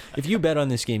point. If you bet on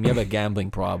this game, you have a gambling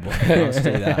problem. I'll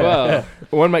say that. Well,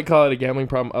 one might call it a gambling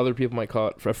problem. Other people might call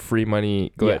it a free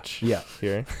money glitch. Yeah.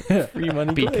 Here. Free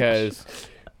money Because,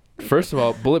 first of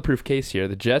all, bulletproof case here.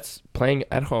 The Jets playing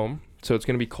at home, so it's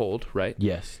going to be cold, right?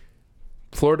 Yes.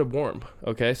 Florida warm,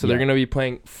 okay? So they're going to be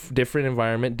playing different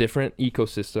environment, different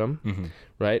ecosystem,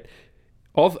 right?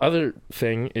 All the other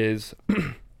thing is,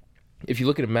 if you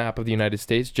look at a map of the United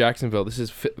States, Jacksonville, this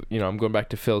is, I'm going back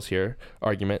to Phil's here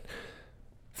argument.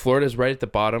 Florida's right at the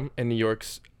bottom, and New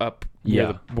York's up near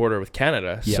the border with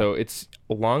Canada. Yeah. So it's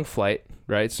a long flight,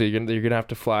 right? So you're gonna have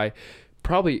to fly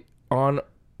probably on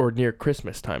or near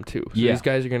Christmas time too. So these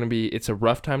guys are gonna be. It's a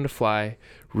rough time to fly,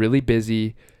 really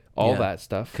busy, all that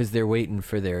stuff. Because they're waiting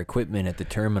for their equipment at the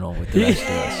terminal with the rest of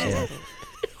us. Yeah.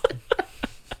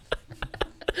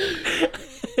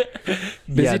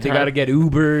 They got to get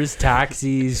Ubers,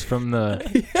 taxis from the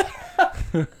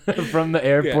from the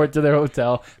airport to their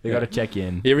hotel. They got to check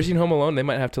in. You ever seen Home Alone? They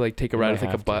might have to take a ride with a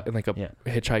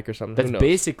hitchhike or something. That's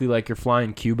basically like you're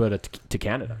flying Cuba to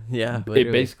Canada. Yeah,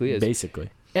 it basically is.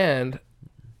 Basically, and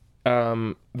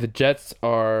the Jets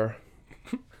are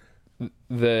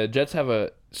the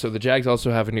Jags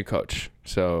also have a new coach,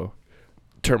 so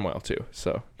turmoil too.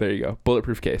 So there you go,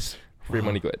 bulletproof case. Free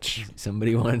money glitch.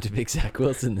 Somebody wanted to pick Zach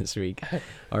Wilson this week.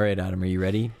 All right, Adam, are you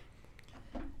ready?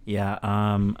 Yeah,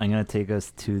 I'm going to take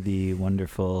us to the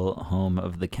wonderful home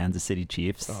of the Kansas City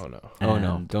Chiefs. Oh, no. Oh,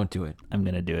 no. Don't do it. I'm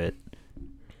going to do it.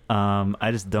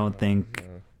 I just don't think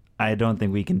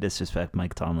we can disrespect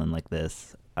Mike Tomlin like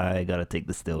this. I got to take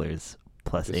the Steelers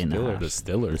plus 8.5. The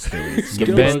Stillers. Give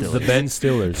me the Ben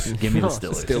Stillers. Give me the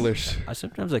Steelers.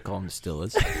 Sometimes I call them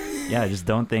Stillers. Yeah, I just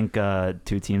don't think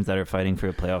two teams that are fighting for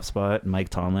a playoff spot, Mike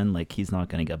Tomlin, he's not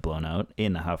going to get blown out.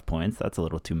 8.5 points, that's a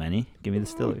little too many. Give me the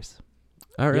Steelers.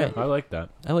 All right. Yeah, I like that.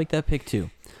 I like that pick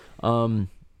too.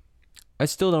 I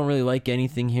still don't really like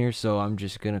anything here, so I'm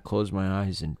just going to close my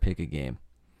eyes and pick a game.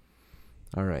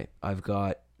 All right. I've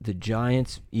got the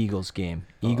Giants-Eagles game.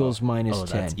 Eagles -10.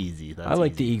 That's easy. I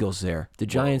like the Eagles there. The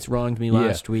Giants wronged me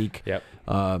last week. Yep.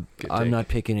 I'm not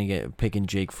picking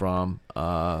Jake Fromm.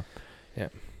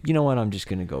 You know what? I'm just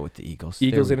going to go with the Eagles.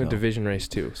 Eagles in a division race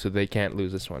too, so they can't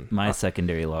lose this one. My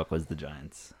secondary lock was the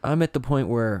Giants. I'm at the point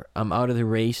where I'm out of the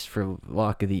race for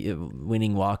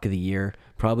winning lock of the year,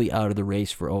 probably out of the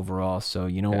race for overall. So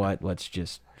you know what? Let's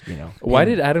just, Why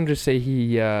did Adam just say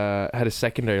he had a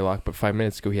secondary lock, but 5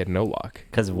 minutes ago he had no lock?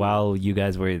 Because while you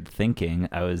guys were thinking,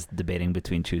 I was debating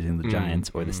between choosing the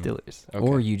Giants or the Steelers. Okay.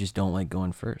 Or you just don't like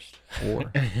going first.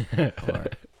 Or.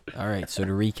 All right, so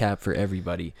to recap for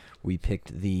everybody, we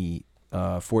picked the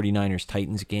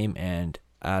 49ers-Titans game, and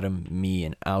Adam, me,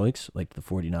 and Alex liked the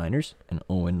 49ers, and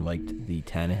Owen liked the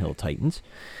Tannehill Titans.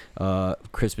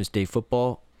 Christmas Day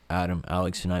football, Adam,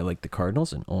 Alex, and I liked the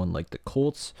Cardinals, and Owen liked the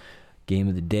Colts. Game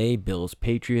of the day,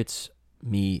 Bills-Patriots.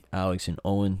 Me, Alex, and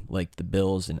Owen liked the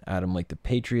Bills, and Adam liked the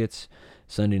Patriots.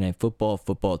 Sunday Night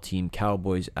Football team,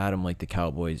 Cowboys. Adam liked the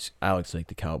Cowboys. Alex liked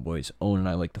the Cowboys. Owen and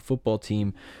I liked the football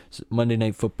team. So Monday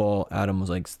Night Football, Adam was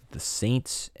like the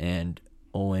Saints, and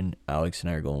Owen, Alex, and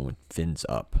I are going with Fins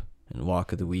up. And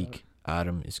Walk of the Week,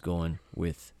 Adam is going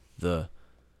with the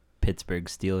Pittsburgh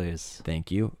Steelers.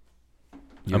 Thank you.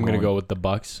 I'm going to go with the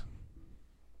Bucks.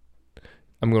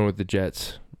 I'm going with the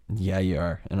Jets. Yeah, you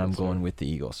are. And I'm going with the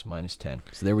Eagles, -10.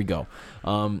 So there we go.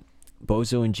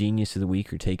 Bozo and Genius of the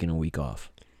Week are taking a week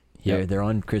off. Yeah, they're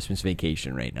on Christmas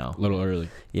vacation right now. A little early.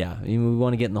 Yeah, we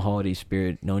want to get in the holiday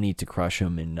spirit. No need to crush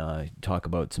them and talk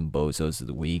about some Bozos of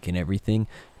the Week and everything.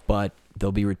 But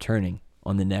they'll be returning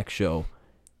on the next show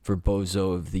for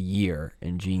Bozo of the Year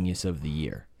and Genius of the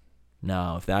Year.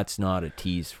 Now, if that's not a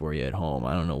tease for you at home,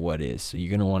 I don't know what is. So you're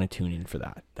going to want to tune in for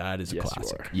that. That is a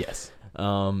classic. Yes.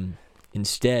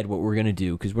 Instead, what we're going to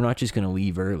do, because we're not just going to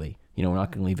leave early. We're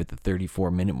not going to leave at the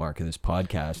 34-minute mark of this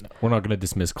podcast. We're not going to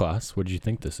dismiss class. What do you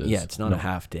think this is? Yeah, it's not a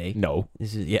half day. No.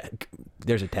 This is,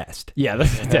 there's a test. Yeah,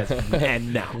 there's a test.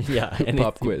 And now. Yeah. And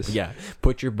pop quiz. Yeah.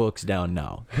 Put your books down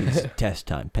now. It's test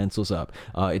time. Pencils up.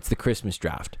 It's the Christmas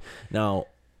draft. Now,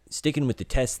 sticking with the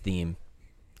test theme,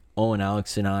 Owen,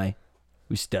 Alex, and I,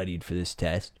 we studied for this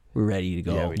test. We're ready to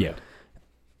go. Yeah, we did.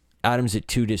 Adam's at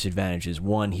two disadvantages.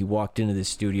 One, he walked into the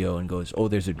studio and goes, "Oh,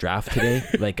 there's a draft today."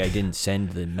 Like I didn't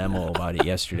send the memo about it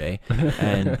yesterday.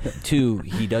 And two,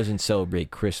 he doesn't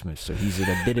celebrate Christmas, so he's at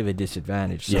a bit of a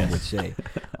disadvantage, some would say.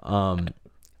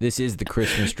 This is the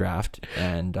Christmas draft,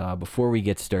 and before we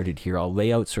get started here, I'll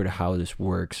lay out sort of how this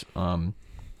works.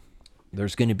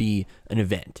 There's going to be an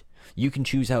event. You can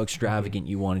choose how extravagant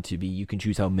you want it to be. You can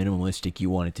choose how minimalistic you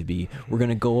want it to be. We're going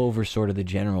to go over sort of the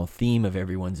general theme of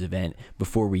everyone's event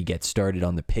before we get started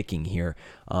on the picking here.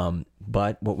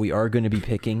 But what we are going to be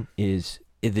picking is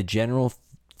the general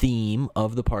theme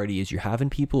of the party is you're having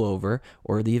people over,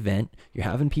 or the event, you're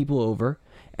having people over,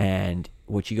 and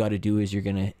what you got to do is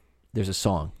there's a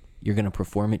song. You're going to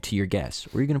perform it to your guests,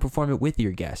 or you're going to perform it with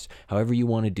your guests. However you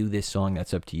want to do this song,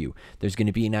 that's up to you. There's going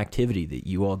to be an activity that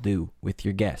you all do with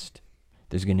your guest.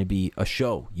 There's going to be a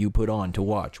show you put on to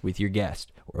watch with your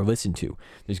guest or listen to.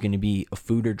 There's going to be a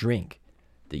food or drink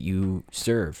that you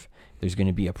serve. There's going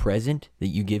to be a present that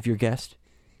you give your guest.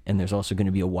 And there's also going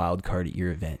to be a wild card at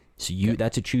your event. So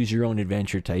that's a choose your own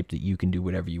adventure type that you can do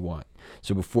whatever you want.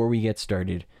 So before we get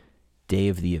started, day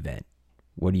of the event.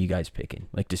 What are you guys picking?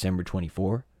 Like December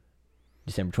 24th?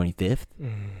 December 25th?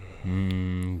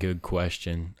 Good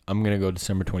question. I'm going to go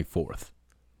December 24th.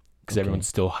 Because everyone's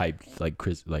still hyped. Like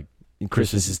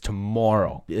Christmas is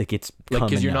tomorrow. Like it's like,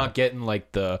 because you're now. not getting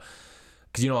like because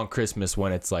on Christmas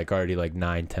when it's like already like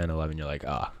 9, 10, 11, you're like,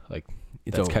 it's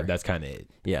that's over. That's kind of it.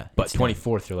 Yeah. But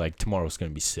 24th, you're like, tomorrow's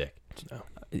going to be sick. No.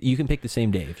 You can pick the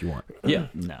same day if you want. Yeah.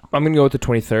 No. I'm going to go with the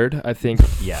 23rd, I think.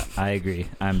 Yeah, I agree.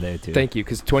 I'm there too. Thank you,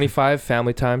 because 25,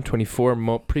 family time.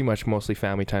 24, pretty much mostly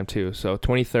family time too. So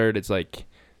 23rd, it's like,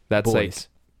 that's boys.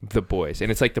 like the boys.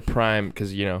 And it's like the prime,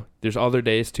 because, there's other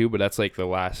days too, but that's like the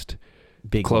last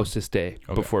Big closest day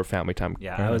before family time.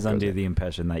 Yeah, I was under the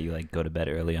impression that you like go to bed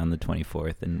early on the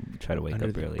 24th and try to wake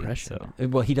up early. So.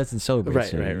 Well, he doesn't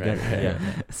celebrate. Right. Yeah.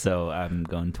 So I'm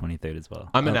going 23rd as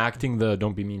well. I'm enacting the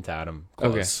 "Don't be mean to Adam"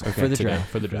 clause. Okay. For the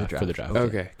draft.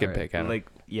 Okay, good pick, Adam. Like,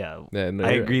 yeah, no,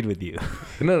 I agreed with you.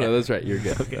 No, that's right. You're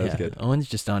good. Okay. That was good. Owen's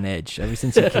just on edge. Ever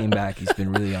since he came back, he's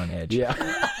been really on edge. Yeah.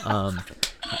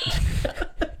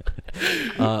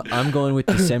 I'm going with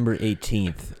December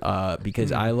 18th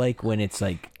because I like when it's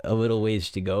like a little ways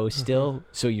to go still.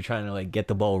 So you're trying to like get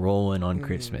the ball rolling on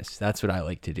Christmas. That's what I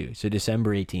like to do. So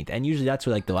December 18th. And usually that's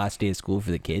like the last day of school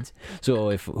for the kids. So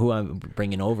if who I'm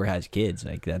bringing over has kids,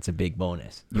 like that's a big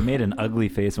bonus. You made an ugly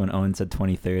face when Owen said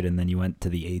 23rd and then you went to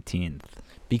the 18th.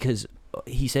 Because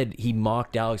he said he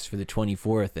mocked Alex for the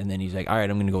 24th, and then he's like, all right,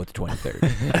 I'm going to go with the 23rd.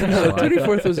 No, the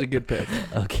 24th was a good pick.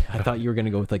 Okay, I thought you were going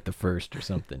to go with like the 1st or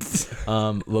something.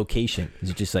 Location. Is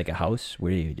it just like a house?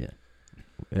 What are you doing?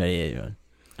 What are you doing?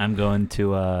 I'm going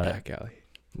to back alley.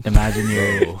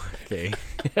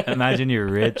 Imagine your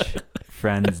rich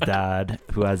friend's dad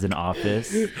who has an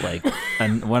office, like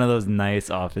one of those nice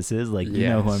offices, like you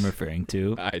know who I'm referring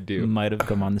to. I do. Might have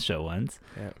come on the show once.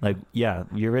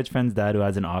 Your rich friend's dad who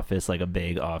has an office, like a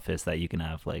big office that you can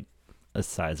have like a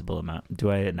sizable amount. Do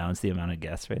I announce the amount of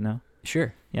guests right now?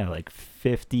 Sure. Yeah, like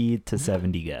 50 to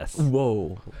 70 guests.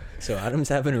 Whoa. So Adam's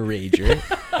having a rager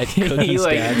at Cookie's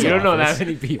dad's you don't know that office.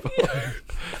 many people.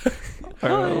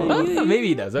 Maybe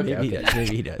he does. Okay,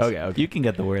 Maybe he does. Okay. You can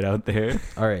get the word out there.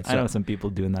 All right. So I know some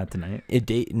people doing that tonight.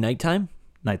 Nighttime?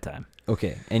 Nighttime.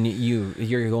 Okay. And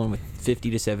you're going with 50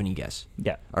 to 70 guests.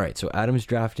 Yeah. All right. So Adam's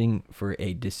drafting for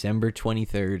a December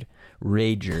 23rd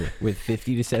rager with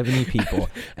 50 to 70 people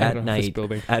at night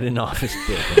at an office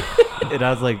building. It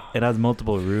has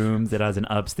multiple rooms. It has an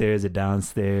upstairs, a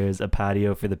downstairs, a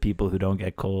patio for the people who don't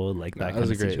get cold, like that. That was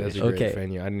a great Okay.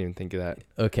 venue. I didn't even think of that.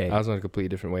 Okay. I was on a completely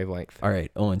different wavelength. All right,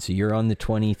 Owen. So you're on the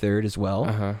 23rd as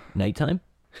well. Nighttime.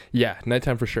 Yeah,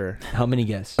 nighttime for sure. How many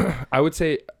guests? I would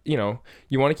say, you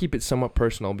want to keep it somewhat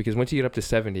personal, because once you get up to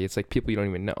 70, it's like people you don't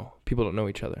even know. People don't know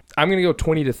each other. I'm going to go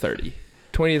 20 to 30.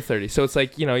 20 to 30. So it's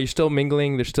like, you're still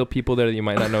mingling. There's still people there that you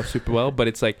might not know super well, but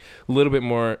it's like a little bit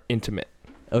more intimate.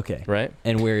 Okay. Right?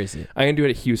 And where is it? I'm going to do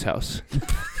it at Hugh's house.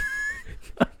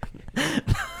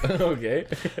 Okay.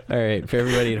 All right. For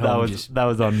everybody at home, that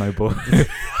was on my board.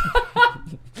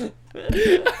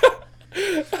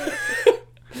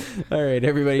 All right,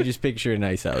 everybody, just picture a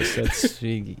nice house. That's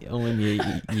Owen.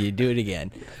 You do it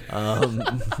again.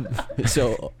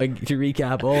 So to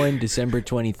recap, Owen, December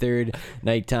 23rd,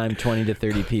 nighttime, 20 to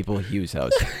 30 people, Hugh's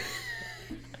house.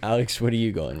 Alex, what are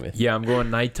you going with? Yeah, I'm going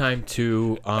nighttime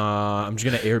too. I'm just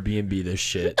gonna Airbnb this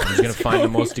shit. I'm just gonna find the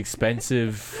most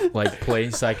expensive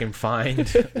place I can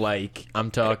find. Like I'm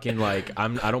talking I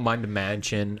don't mind a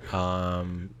mansion.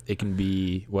 It can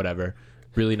be whatever.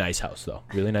 Really nice house though.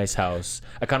 Really nice house.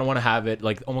 I kind of want to have it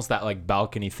like almost that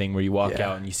balcony thing where you walk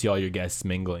out and you see all your guests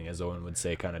mingling, as Owen would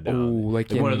say, kind of down. Ooh,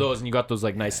 like one of those, and you got those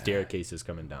nice staircases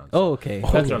coming down. So Oh, okay.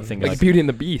 that's what I'm thinking. Like Beauty and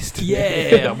the Beast.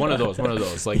 Yeah, one of those,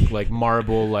 like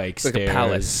marble, stairs. A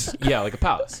palace. Yeah, like a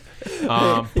palace.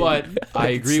 But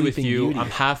I agree with Sleeping you. Beauty. I'm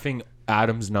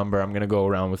Adam's number. I'm gonna go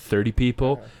around with 30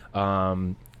 people.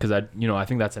 Because I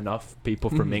think that's enough people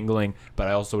for mingling, but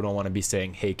I also don't want to be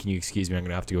saying, hey, can you excuse me? I'm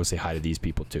gonna have to go say hi to these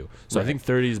people too. So I think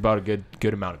 30 is about a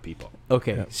good amount of people.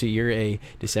 Okay, so you're a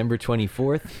December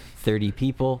 24th, 30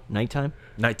 people, nighttime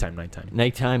at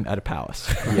a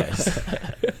palace. Yes,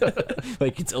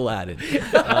 like it's Aladdin.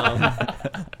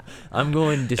 I'm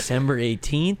going December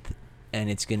 18th, and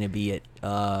it's gonna be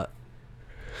at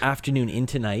afternoon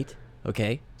into night.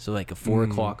 Okay, so like a 4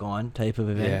 o'clock on type of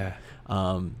event.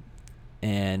 Yeah.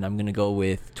 And I'm going to go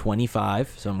with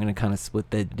 25. So I'm going to kind of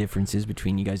split the differences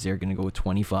between you guys. They're going to go with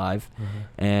 25.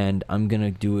 And I'm going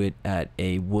to do it at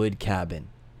a wood cabin.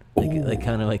 Like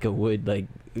kind of like a wood, like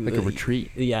a retreat.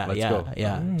 Yeah, Let's yeah, go.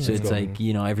 yeah. So it's like,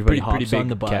 everybody pretty hops on big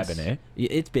the bus. cabin, eh?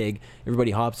 It's big.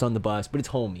 Everybody hops on the bus, but it's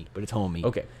homey.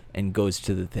 Okay. And goes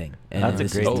to the thing. And That's a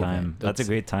this is great the time. event. That's a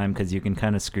great time because you can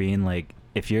kind of screen, like,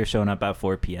 if you're showing up at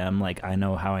 4 p.m., like, I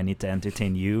know how I need to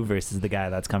entertain you versus the guy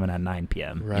that's coming at 9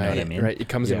 p.m. Right. You know what I mean? Right. It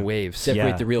comes in waves.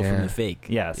 Separate the real from the fake.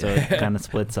 Yeah, so it kind of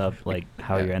splits up, like,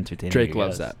 how you're entertaining Drake your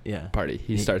loves guests. that party.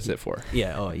 He starts at 4.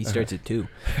 Yeah. Oh, he starts at 2.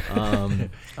 All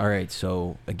right.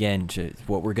 So again,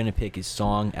 what we're gonna pick is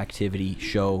song, activity,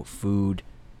 show, food,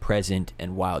 present,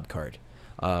 and wild card.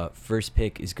 First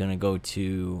pick is gonna go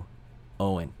to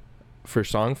Owen. For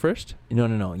song first?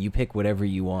 No. You pick whatever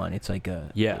you want. It's like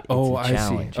a it's a I see.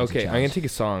 challenge. It's a Okay, I'm gonna challenge. take a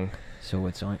song. So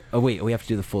what song? Oh wait, we have to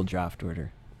do the full draft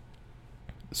order.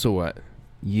 So what?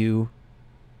 You.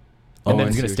 And then Owen.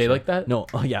 it's going to stay like that? No.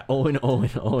 Oh yeah. Owen.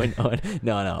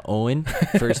 No. Owen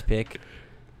first pick.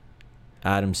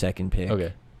 Adam second pick.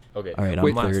 Okay. All right. I'm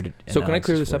Wait, third. So and can I Alex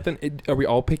clear is this up fourth. then? Are we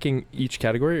all picking each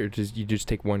category, or you just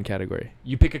take one category?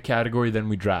 You pick a category, then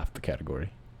we draft the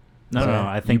category. No, Okay.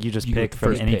 I think you just you pick get the from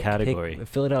first any pick. category.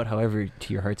 Fill it out however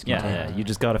to your heart's content. Yeah, you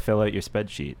just got to fill out your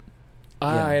spreadsheet.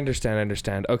 Yeah. I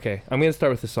understand. Okay, I'm gonna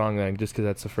start with the song then, just because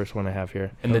that's the first one I have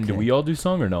here. And then do Okay. we all do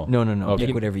song or no? No. Okay.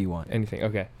 Pick whatever you want. Anything?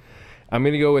 Okay. I'm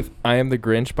gonna go with "I Am the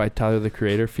Grinch" by Tyler the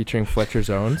Creator, featuring Fletcher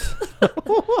Zones.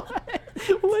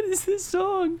 What is this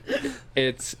song?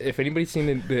 It's, if anybody's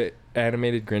seen the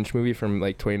animated Grinch movie from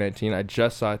like 2019, I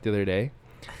just saw it the other day,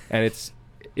 and it's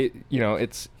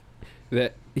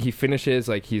that he finishes,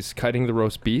 like, he's cutting the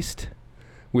roast beast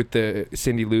with the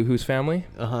Cindy Lou Who's family,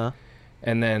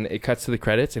 and then it cuts to the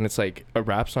credits, and it's like a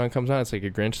rap song comes on. It's like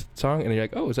a Grinch song, and you're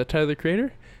like, oh, is that Tyler the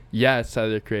Creator? Yeah, it's Tyler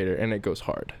the Creator, and it goes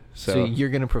hard. So you're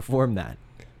gonna perform that?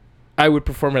 I would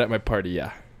perform it at my party.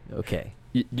 Yeah. Okay.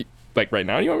 Like right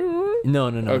now, you want me to? No.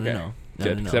 Okay.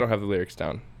 Good, because I don't have the lyrics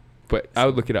down, but I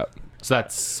would look it up. So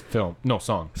that's film. No,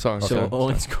 song. Song. So Okay.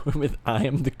 Owen's going with "I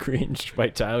Am the Grinch" by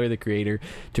Tyler the Creator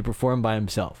to perform by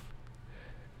himself.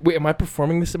 Wait, am I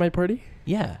performing this at my party?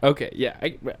 Yeah. Okay. Yeah.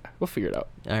 We'll figure it out.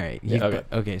 All right. Yeah,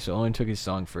 Okay. So Owen took his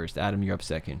song first. Adam, you're up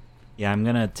second. Yeah, I'm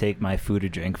going to take my food or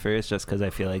drink first just because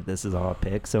I feel like this is all I'll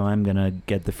pick. So I'm going to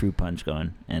get the fruit punch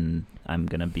going, and I'm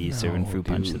going to be serving fruit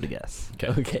punch to the guests.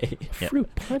 Okay. Yep.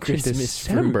 Fruit punch in Christmas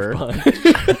December.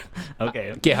 fruit punch.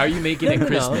 Okay. Okay, how are you making it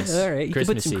Christmas? All right. You can put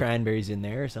some Christmassy. cranberries in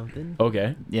there or something.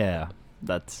 Okay. Yeah,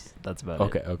 that's about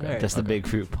Okay. it. Okay. All right. Just a Okay. big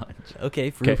fruit punch.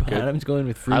 Okay. Fruit punch. good. Adam's going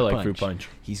with fruit I punch. like fruit punch.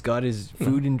 He's got his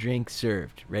food and drink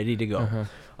served, ready to go. Uh-huh.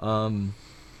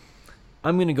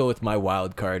 I'm gonna go with my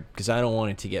wild card because I don't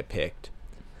want it to get picked.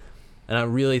 And I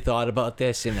really thought about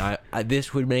this, and I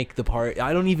this would make the part.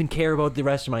 I don't even care about the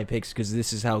rest of my picks because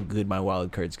this is how good my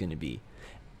wild card's gonna be.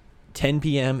 10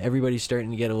 p.m. Everybody's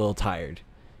starting to get a little tired.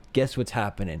 Guess what's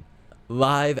happening?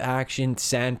 Live action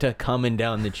Santa coming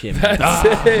down the chimney.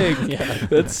 That's sick. Yeah.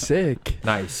 That's sick.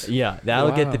 Nice. Yeah,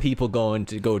 that'll get Wow. the people going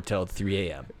to go till 3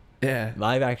 a.m. Yeah.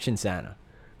 Live action Santa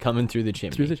coming through the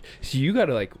chimney. So you got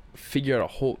to like figure out a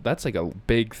whole. That's like a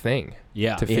big thing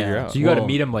Yeah. to figure Yeah. out. So you got to Well,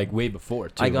 meet him like way before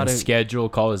too. I gotta- schedule,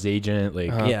 call his agent, like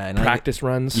Yeah, and practice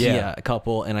runs. Yeah, a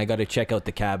couple, and I got to check out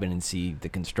the cabin and see the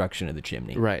construction of the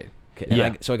chimney. Right. Okay, and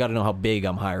Yeah. so I got to know how big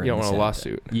I'm hiring. You don't the want a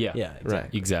Santa. lawsuit. yeah, Yeah, exactly. Right.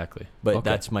 exactly. But Okay.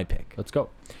 that's my pick. Let's go.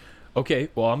 Okay,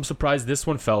 well, I'm surprised this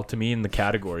one fell to me in the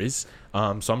categories. So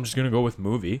I'm just gonna go with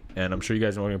movie, and I'm sure you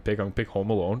guys know what I'm gonna pick. I'm gonna pick Home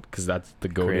Alone because that's the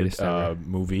goated Greatest ever.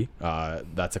 movie.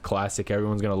 That's a classic.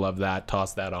 Everyone's gonna love that.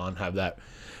 Toss that on. Have that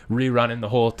rerunning the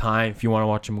whole time. If you want to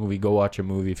watch a movie, go watch a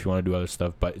movie. If you want to do other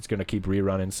stuff, but it's gonna keep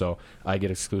rerunning, so I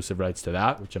get exclusive rights to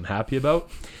that, which I'm happy about.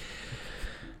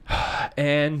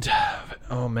 And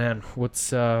oh man,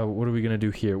 what are we gonna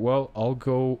do here? Well, I'll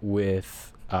go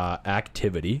with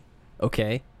activity.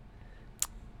 Okay.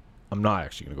 I'm not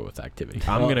actually gonna go with activity.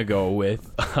 I'm gonna go with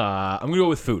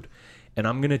food, and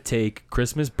I'm gonna take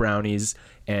Christmas brownies,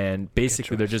 and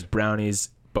basically they're just brownies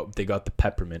but they got the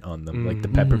peppermint on them, like the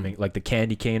peppermint, like the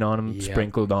candy cane on them,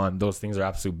 sprinkled on. Those things are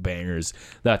absolute bangers.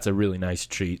 That's a really nice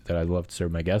treat that I'd love to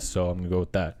serve my guests, so I'm gonna go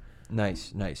with that.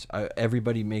 Nice.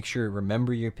 Everybody, make sure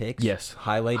remember your picks. Yes,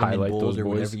 highlight them in bold those or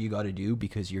boys. whatever you got to do,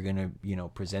 because you're gonna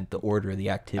present the order of the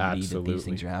activity that these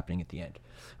things are happening at the end.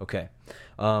 Okay,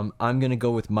 I'm gonna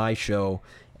go with my show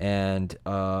and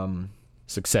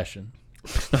Succession.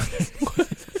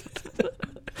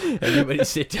 Everybody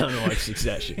sit down and watch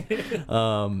Succession.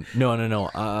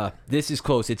 No. This is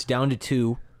close. It's down to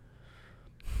 2.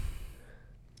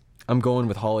 I'm going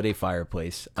with Holiday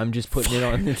Fireplace. I'm just putting it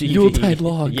on the TV. Yuletide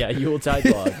log. Yeah, Yuletide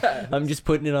log. I'm just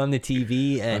putting it on the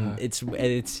TV, and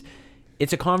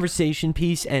it's a conversation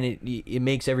piece, and it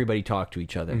makes everybody talk to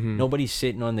each other. Nobody's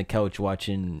sitting on the couch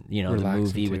watching the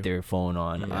movie with their phone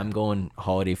on. Yeah. I'm going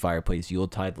Holiday Fireplace,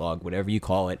 Yuletide log, whatever you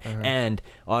call it, and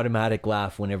automatic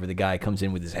laugh whenever the guy comes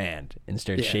in with his hand and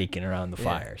starts shaking around the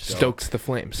fire. So, stokes the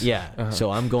flames. Yeah,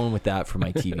 so I'm going with that for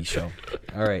my TV show.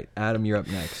 All right, Adam, you're up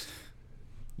next.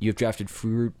 You've drafted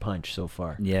Fruit Punch so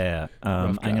far. Yeah.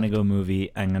 I'm going to go movie.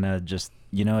 I'm going to just,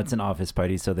 it's an office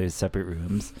party, so there's separate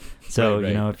rooms. So,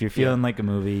 right. If you're feeling like a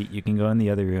movie, you can go in the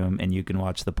other room and you can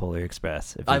watch The Polar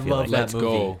Express. If you I feel love like that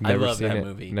movie. I love that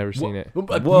movie. Never seen it.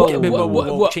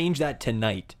 Whoa. Change that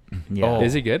tonight. Yeah.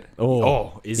 Is it good?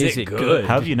 Is it good?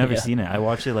 How have you never seen it? I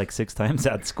watched it like 6 times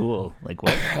at school. Like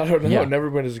what? I don't know. Yeah. Never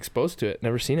been as exposed to it.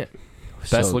 Never seen it.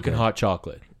 Best looking hot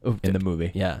chocolate in the movie.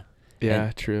 Yeah. Yeah,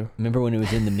 And true. Remember when it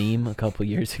was in the meme a couple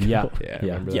years ago?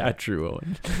 Yeah, true,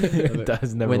 Owen.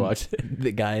 That's never When watched it.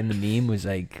 the guy in the meme was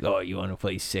like, "Oh, you want to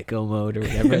play sicko mode or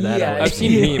whatever?" That always I've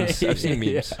seen means. memes. I've seen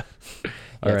memes. All It's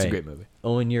a right. great movie.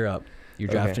 Owen, you're up.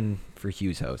 You're Okay. drafting for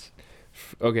Hugh's house.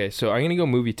 Okay, so I'm gonna go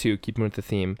movie 2, keeping with the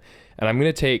theme, and I'm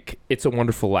gonna take It's a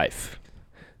Wonderful Life.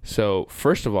 So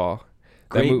first of all,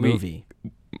 Great that movie.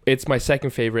 it's my second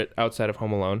favorite outside of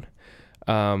Home Alone,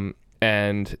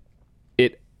 and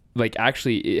it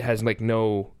has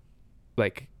no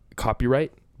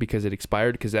copyright because it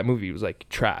expired, because that movie was like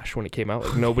trash when it came out.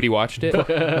 Like nobody watched it,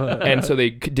 and so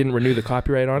they didn't renew the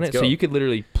copyright on it. So you could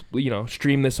literally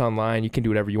stream this online. You can do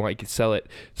whatever you want. You can sell it.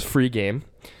 It's a free game.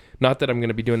 Not that I'm going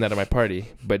to be doing that at my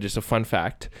party, but just a fun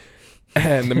fact.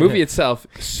 And the movie itself,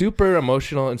 super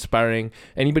emotional, inspiring.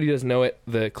 Anybody who doesn't know it,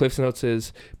 the Cliff's Notes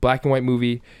is black and white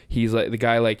movie. He's like the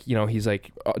guy, he's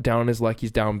like down on his luck.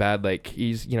 He's down bad. Like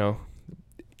he's,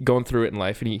 going through it in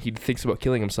life, and he thinks about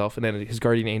killing himself. And then his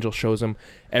guardian angel shows him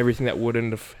everything that would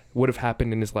have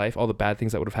happened in his life, all the bad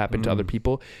things that would have happened to other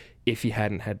people if he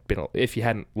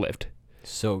hadn't lived.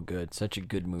 So good. Such a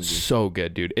good movie. So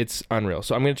good, dude. It's unreal.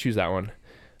 So I'm going to choose that one.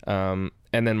 And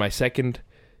then my second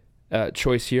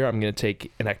choice here, I'm going to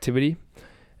take an activity,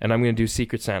 and I'm going to do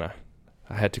Secret Santa.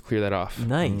 I had to clear that off.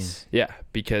 Nice. Yeah,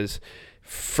 because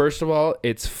first of all,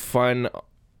 it's fun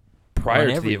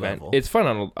prior to the event. Level. It's fun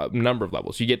on a number of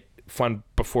levels. You get fun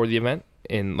before the event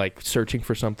in searching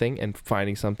for something and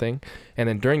finding something. And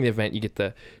then during the event, you get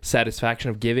the satisfaction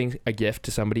of giving a gift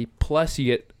to somebody, plus you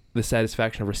get the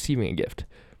satisfaction of receiving a gift.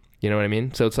 You know what I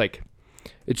mean? So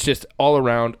it's just all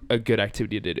around a good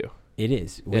activity to do. It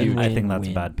is. I think that's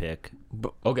a bad pick.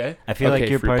 Okay. I feel like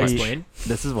your free party. explain.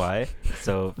 This is why.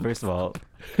 So first of all,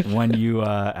 when you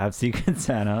have Secret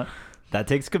Santa, that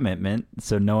takes commitment,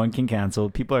 so no one can cancel.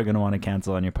 People are going to want to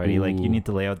cancel on your party. Like, you need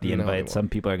to lay out the invite. Some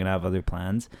people are going to have other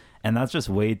plans. And that's just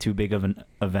way too big of an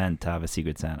event to have a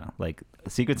Secret Santa. Like,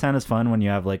 Secret Santa's fun when you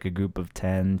have, like, a group of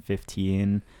 10,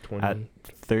 15. 20. At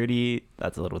 30,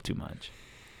 that's a little too much.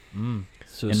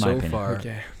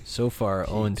 So far,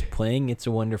 Owen's playing It's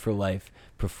a Wonderful Life,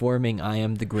 performing I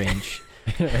Am the Grinch.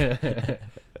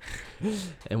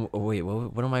 And wait,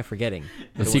 what am I forgetting?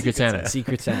 The Secret Santa.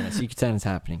 Secret Santa's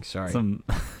happening. Sorry. Some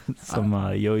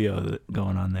yo-yo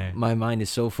going on there. My mind is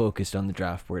so focused on the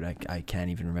draft board, I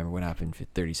can't even remember what happened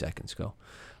 30 seconds ago.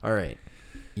 All right,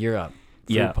 you're up.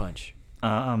 Fruit Punch.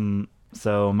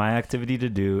 So my activity to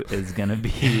do is gonna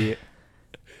be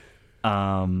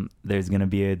there's gonna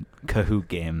be a Kahoot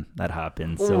game that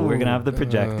happens. So we're gonna have the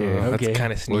projector. Okay. That's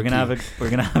kind of sneaky. We're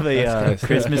gonna have a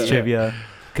Christmas trivia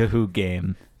Kahoot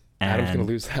game. Adam's gonna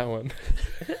lose that one.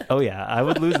 Oh yeah, I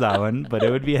would lose that one, but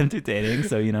it would be entertaining.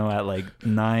 So at like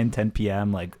 9-10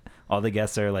 p.m. like all the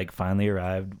guests are like finally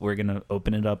arrived. We're gonna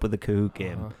open it up with a Kahoot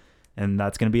game. And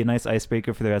that's going to be a nice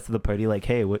icebreaker for the rest of the party. Like,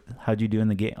 hey, how'd you do in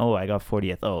the game? Oh, I got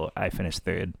 40th. Oh, I finished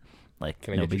third. Like,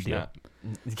 Can I no get big your deal.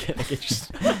 snap? Can I get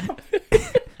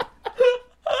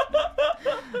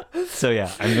your So,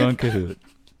 yeah, I'm going Kahoot.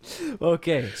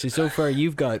 Okay, so far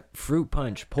you've got Fruit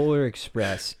Punch, Polar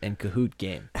Express, and Kahoot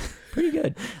game. Pretty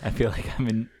good. I feel like I'm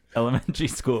in elementary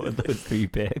school with those 3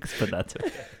 picks, but that's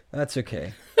okay. That's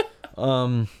okay.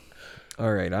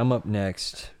 All right, I'm up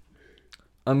next.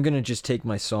 I'm going to just take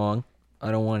my song.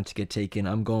 I don't want it to get taken.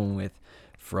 I'm going with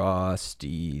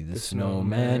Frosty the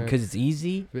Snowman because it's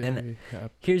easy. And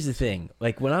here's the thing.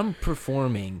 Like, when I'm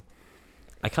performing,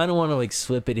 I kind of want to, like,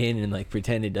 slip it in and, like,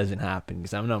 pretend it doesn't happen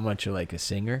because I'm not much of, like, a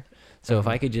singer. So if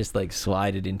I could just, like,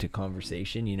 slide it into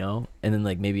conversation, you know, and then,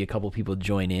 like, maybe a couple people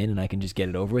join in and I can just get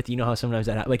it over with. You know how sometimes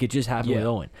that like, it just happened with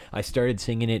Owen. I started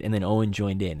singing it and then Owen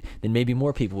joined in. Then maybe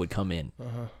more people would come in.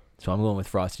 So I'm going with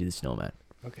Frosty the Snowman.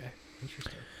 Okay.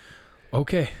 Interesting.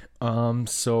 Okay.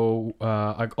 So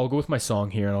I'll go with my song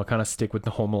here, and I'll kind of stick with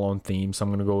the Home Alone theme. So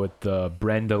I'm gonna go with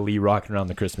Brenda Lee "Rocking Around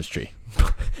the Christmas Tree."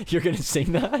 You're gonna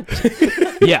sing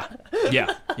that? Yeah.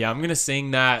 I'm gonna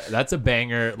sing that. That's a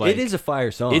banger. Like, it is a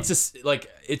fire song.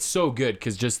 It's so good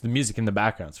because just the music in the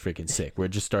background is freaking sick. Where it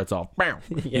just starts off,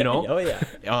 you know. Oh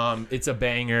yeah. It's a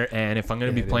banger, and if I'm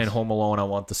gonna be playing Home Alone, I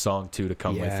want the song too to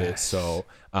come with it. So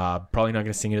probably not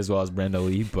gonna sing it as well as Brenda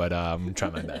Lee, but I'm gonna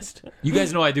try my best. You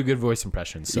guys know I do good voice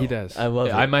impressions. So he does. I love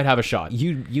it. I might have a shot.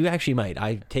 You actually might.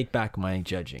 I take back my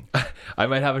judging. I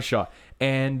might have a shot,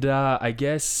 and I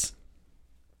guess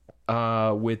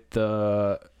with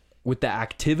the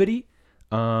activity,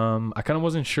 I kind of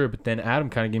wasn't sure, but then Adam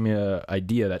kind of gave me an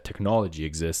idea that technology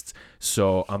exists.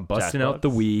 So I'm busting out the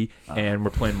Wii and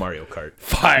we're playing Mario Kart.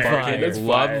 I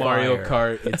love Mario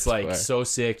Kart. It's like so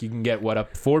sick. You can get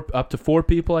up to four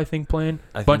people, I think, playing.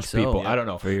 Bunch of people. I don't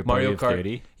know. For your Mario party Kart. of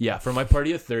 30? Yeah, for my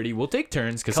party of 30. We'll take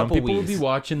turns because some people will be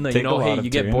watching the, hey, you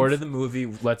get bored of the movie,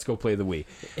 let's go play the Wii.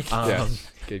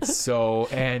 So,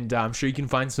 and I'm sure you can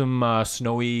find some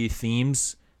snowy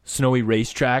themes, snowy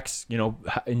racetracks, you know,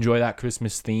 enjoy that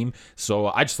Christmas theme. So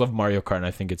I just love Mario Kart, and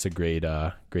I think it's a great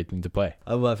thing to play.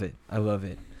 I love it.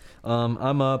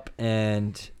 I'm up,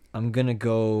 and I'm gonna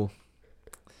go.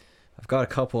 I've got a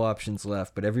couple options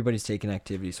left, but everybody's taking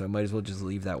activity, so I might as well just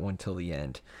leave that one till the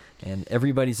end. And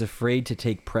everybody's afraid to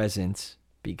take presents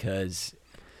because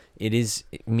it is.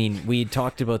 I mean, we had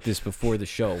talked about this before the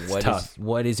show.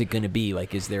 What is it going to be?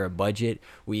 Like, is there a budget?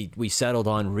 We settled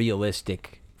on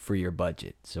realistic for your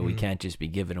budget, so we can't just be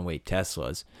giving away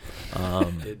Teslas.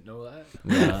 Didn't know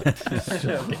that.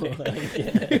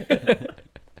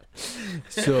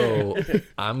 So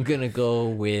I'm gonna go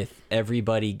with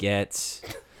everybody gets.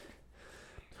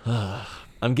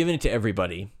 I'm giving it to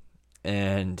everybody,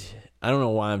 and I don't know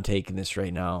why I'm taking this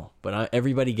right now, but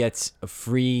everybody gets a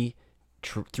free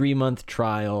 3-month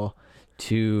trial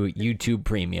to YouTube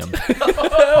Premium.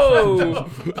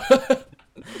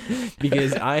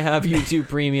 Because I have YouTube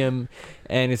Premium,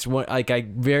 and it's one like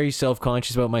I'm very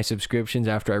self-conscious about my subscriptions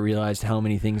after I realized how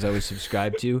many things I was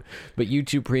subscribed to. But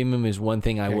YouTube Premium is one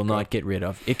thing I will not get rid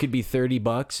of. It could be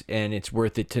 $30, and it's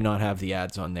worth it to not have the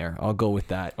ads on there. I'll go with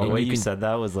that. The way you said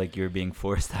that was like you were being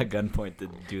forced at gunpoint to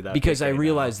do that. Because I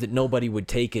realized that nobody would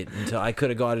take it until I could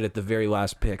have got it at the very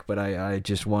last pick, but I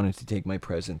just wanted to take my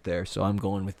present there. So I'm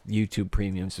going with YouTube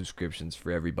Premium subscriptions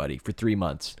for everybody for 3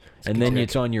 months. And then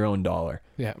it's on your own dollar.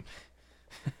 Yeah.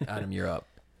 Adam, you're up.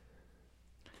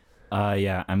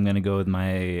 Yeah, I'm gonna go with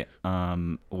my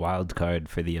wild card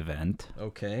for the event.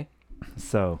 Okay.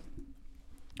 So,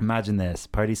 imagine this: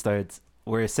 party starts.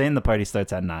 We're saying the party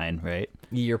starts at 9, right?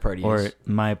 Your party or is.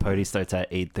 My party starts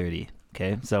at 8:30.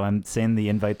 Okay, so I'm saying the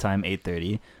invite time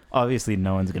 8:30. Obviously,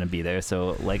 no one's gonna be there.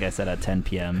 So, like I said, at 10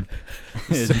 p.m.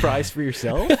 Surprise for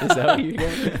yourself? Is that what you're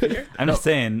going to do? I'm just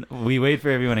saying we wait for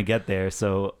everyone to get there.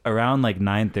 So around like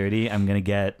 9:30, I'm gonna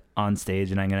get on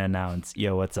stage and I'm gonna announce,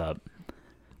 "Yo, what's up?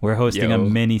 We're hosting a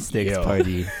mini sticks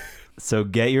party. So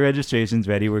get your registrations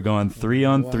ready. We're going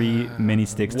 3-on-3 mini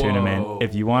sticks tournament.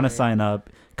 If you want to sign up,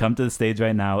 come to the stage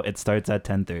right now. It starts at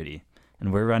 10:30,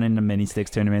 and we're running a mini sticks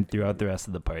tournament throughout the rest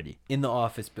of the party In the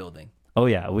office building. Oh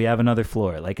yeah, we have another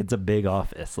floor. Like it's a big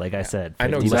office. Like I said, I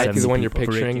know 50 to exactly 70 the one you're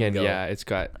people. picturing, and it's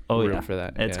got room for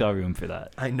that. It's got room for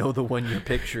that. I know the one you're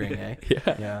picturing, eh?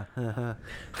 Yeah. Yeah.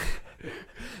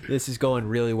 This is going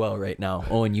really well right now.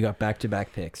 Owen, you got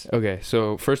back-to-back picks. Okay,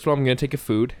 so first of all, I'm going to take a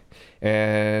food,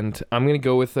 and I'm going to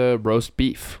go with a roast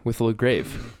beef with a LaGrave.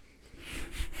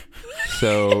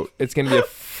 So it's going to be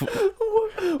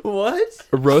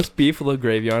a roast beef with a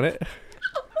gravy on it.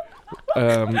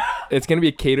 It's going to be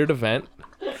a catered event.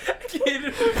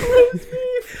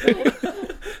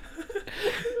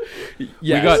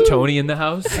 We got Tony in the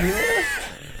house.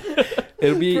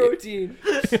 It'll be protein.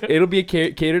 It'll be a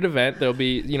catered event. There'll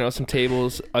be, some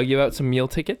tables. I'll give out some meal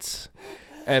tickets,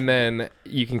 and then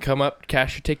you can come up,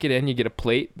 cash your ticket in. You get a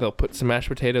plate. They'll put some mashed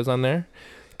potatoes on there,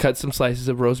 cut some slices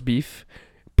of roast beef,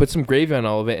 put some gravy on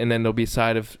all of it, and then there'll be a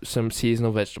side of some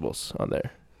seasonal vegetables on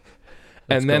there.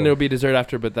 And then there'll be dessert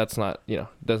after, but that's not,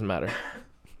 doesn't matter.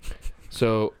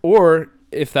 So, or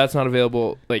if that's not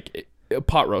available, like A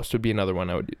pot roast would be another one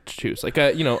I would choose. Like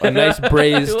a nice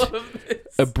braised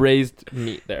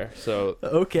meat there. So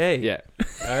Okay. yeah.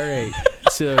 All right.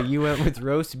 So you went with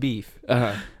roast beef.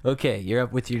 Okay, you're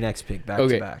up with your next pick. Back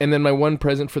to back. And then my one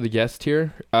present for the guest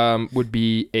here would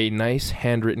be a nice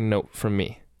handwritten note from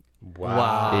me.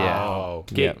 Wow.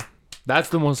 Yeah. Okay. That's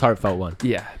the most heartfelt one.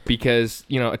 Yeah, because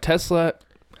a Tesla,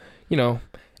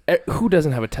 who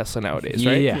doesn't have a Tesla nowadays,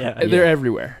 right? Yeah. They're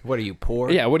everywhere. What are you,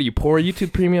 poor? Yeah, what are you, poor?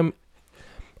 YouTube Premium.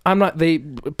 I'm not. They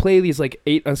play these like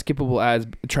 8 unskippable ads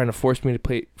trying to force me to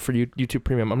pay for YouTube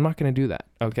Premium. I'm not going to do that.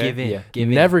 Okay. Give in. Yeah. Give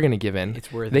in. Never going to give in.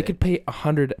 It's worth it. They could play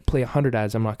 100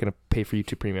 ads. I'm not going to pay for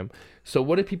YouTube Premium. So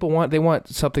what do people want? They want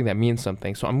something that means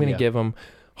something. So I'm going to give them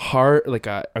I'm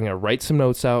going to write some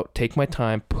notes out, take my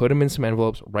time, put them in some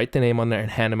envelopes, write the name on there,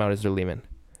 and hand them out as they're leaving.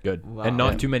 Good. Wow. And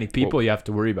not too many people you have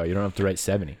to worry about. You don't have to write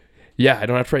 70. Yeah, I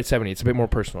don't have to write 70. It's a bit more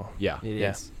personal. Yeah.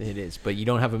 It is. But you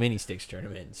don't have a mini sticks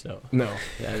tournament, so. No.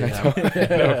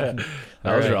 That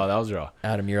was raw.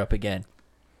 Adam, you're up again.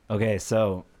 Okay,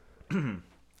 so I'm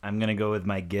going to go with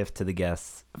my gift to the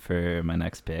guests for my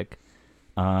next pick.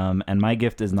 And my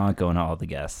gift is not going to all the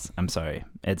guests. I'm sorry.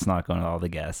 It's not going to all the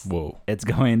guests. Whoa. It's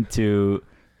going to...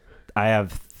 I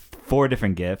have 4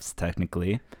 different gifts,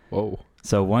 technically. Whoa.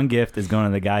 So one gift is going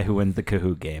to the guy who wins the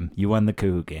Kahoot game. You won the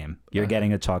Kahoot game. You're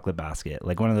getting a chocolate basket,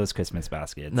 like one of those Christmas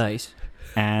baskets. Nice.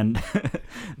 And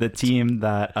the team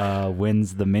that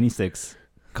wins the mini sticks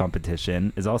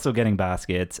competition is also getting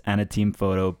baskets and a team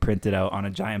photo printed out on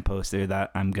a giant poster that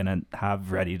I'm going to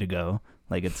have ready to go.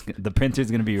 Like the printer's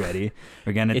gonna be ready.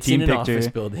 We're gonna team in an picture, office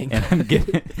building, and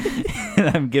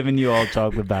I'm giving you all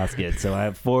chocolate baskets. So I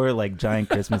have 4 like giant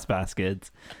Christmas baskets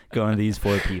going to these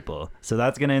 4 people. So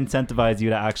that's gonna incentivize you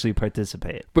to actually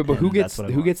participate. But who gets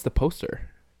the poster?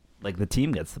 Like the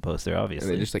team gets the poster,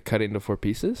 obviously. And they just like cut it into 4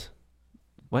 pieces.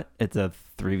 What? It's a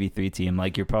 3v3 team.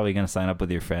 Like you're probably gonna sign up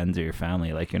with your friends or your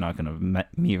family. Like you're not gonna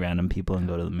meet random people and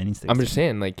go to the mini sticks. I'm just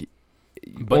saying, like.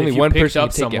 But only if you one picked person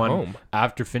up can take it someone home.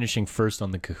 after finishing first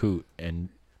on the Kahoot and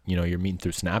you're meeting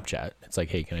through Snapchat, it's like,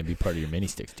 hey, can I be part of your mini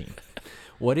sticks team?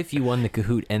 What if you won the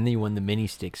Kahoot and then you won the mini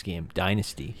sticks game?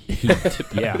 Dynasty.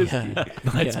 Yeah.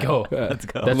 Let's go. Let's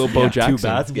go. That little Bo Jackson. 2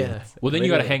 baskets. Yeah. Well, then you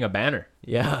got to hang a banner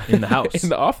In the house. In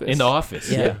the office. In the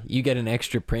office. Yeah. You get an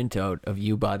extra printout of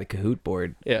you by the Kahoot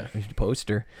board. Yeah.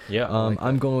 Poster. Yeah.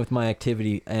 I'm going with my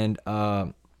activity and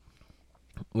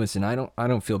listen, I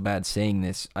don't feel bad saying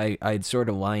this. I'd sort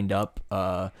of lined up.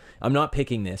 I'm not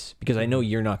picking this because I know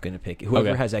you're not going to pick it.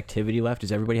 Whoever has activity left,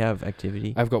 does everybody have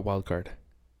activity? I've got wild card.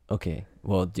 Okay.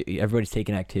 Well, everybody's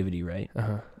taking activity, right?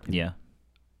 Yeah.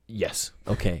 Yes.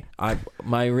 Okay.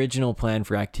 My original plan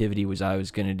for activity was I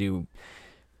was going to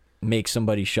make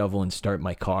somebody shovel and start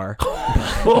my car.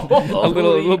 a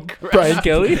little Brian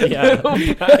Kelly. Yeah.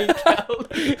 Brian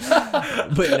Kelly.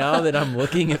 But now that I'm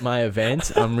looking at my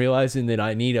events, I'm realizing that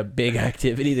I need a big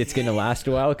activity that's going to last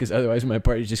a while because otherwise my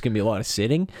party's just going to be a lot of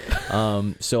sitting.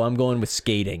 So I'm going with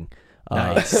skating.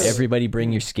 Nice. Everybody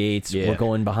bring your skates. Yeah. We're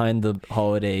going behind the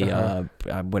holiday,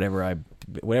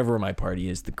 whatever my party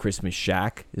is. The Christmas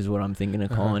shack is what I'm thinking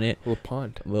of calling it.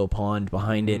 Little pond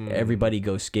behind it. Everybody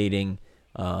go skating.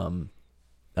 That's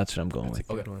what I'm going with.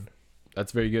 Good one.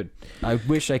 That's very good. I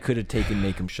wish I could have taken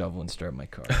make him shovel and start my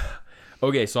car.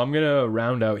 Okay, so I'm gonna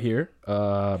round out here.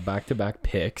 Back-to-back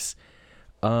picks.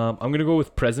 I'm gonna go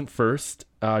with present first.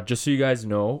 Just so you guys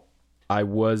know,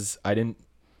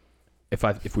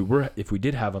 if we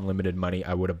did have unlimited money,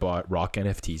 I would have bought rock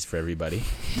NFTs for everybody.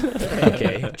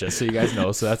 Okay, just so you guys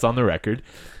know. So that's on the record.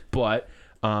 But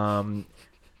I'm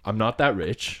not that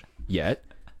rich yet.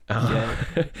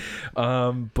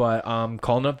 But I'm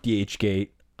calling up DHgate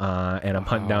and I'm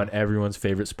hunting down everyone's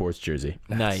favorite sports jersey.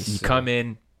 Nice. You come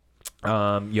in,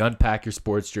 you unpack your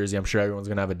sports jersey. I'm sure everyone's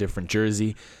gonna have a different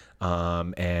jersey.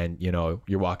 And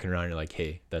you're walking around, you're like,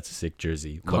 hey, that's a sick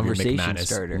jersey. Conversation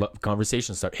starter.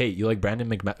 Conversation starter. Hey, you like Brandon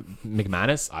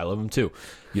McManus? I love him too.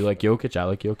 You like Jokic? I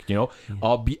like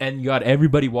Jokic. And you got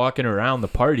everybody walking around the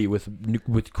party with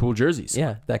cool jerseys.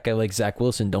 Yeah, that guy like Zach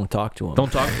Wilson. Don't talk to him.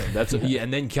 Don't talk to him. That's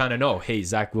and then kind of know, hey,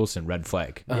 Zach Wilson, red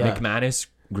flag. McManus,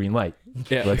 green light.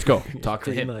 Yeah, let's go talk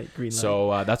to green him. Light.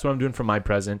 So that's what I'm doing for my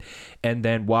present. And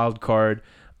then wild card.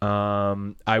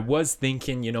 I was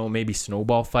thinking, maybe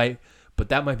snowball fight, but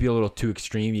that might be a little too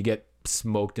extreme. You get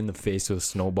smoked in the face with a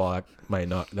snowball.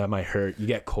 That might hurt. You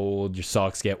get cold, your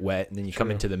socks get wet, and then you come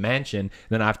into the mansion, and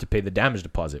then I have to pay the damage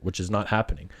deposit, which is not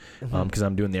happening because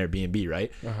I'm doing the Airbnb,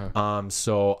 right?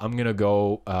 So I'm gonna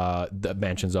go. The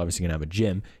mansion's obviously gonna have a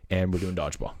gym, and we're doing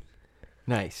dodgeball.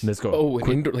 Nice. Let's go. Oh, an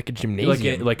indoor, like a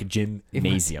gymnasium. Like a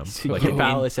gymnasium. Like Your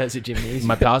palace has a gymnasium.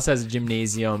 My palace has a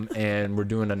gymnasium, and we're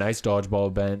doing a nice dodgeball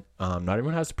event. Not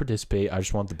everyone has to participate. I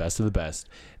just want the best of the best,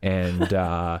 and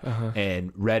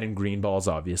and red and green balls,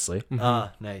 obviously.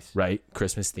 Nice. Right,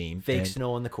 Christmas theme. Fake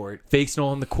snow on the court. Fake snow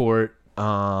on the court.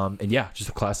 And yeah, just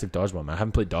a classic dodgeball, man. I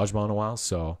haven't played dodgeball in a while,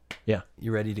 so yeah.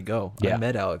 You're ready to go. Yeah. I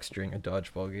met Alex during a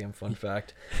dodgeball game. Fun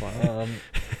fact.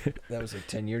 That was like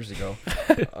 10 years ago.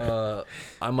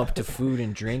 I'm up to food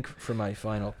and drink for my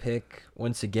final pick.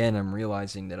 Once again, I'm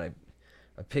realizing that I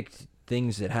picked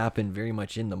things that happen very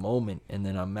much in the moment, and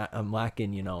then I'm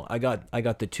lacking. I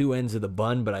got the two ends of the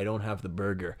bun, but I don't have the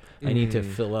burger. I need to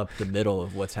fill up the middle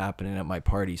of what's happening at my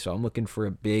party. So I'm looking for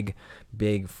a big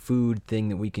food thing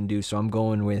that we can do. So I'm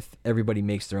going with everybody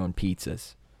makes their own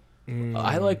pizzas.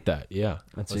 I like that. Yeah,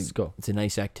 let's go. It's a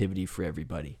nice activity for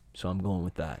everybody. So I'm going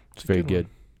with that. It's very good.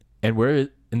 And we're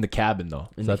in the cabin though.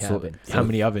 In the cabin. How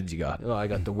many ovens you got? Oh, I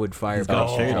got the wood fire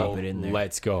box. Drop it in there.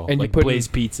 Let's go. And like you put Blaze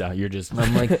Pizza. You're just.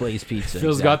 I'm like Blaze Pizza.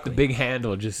 Phil's got the big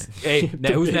handle. Just hey,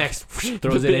 who's next?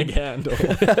 Throws it in. handle.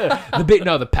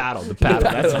 The paddle. The paddle.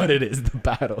 That's what it is. The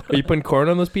paddle. Are you putting corn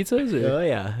on those pizzas? Or? Oh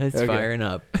yeah, it's Okay. firing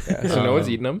up. Yeah, so no one's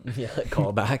eating them. Yeah,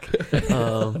 call back.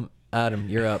 Adam,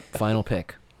 you're up. Final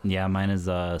pick. Yeah, mine is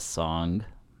a song.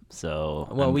 So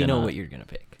Well, we know what you're gonna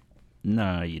pick.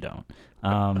 No, you don't.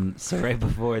 So right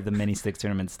before the mini sticks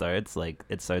tournament starts, like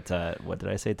it starts at what did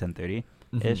I say, 10:30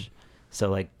 ish. So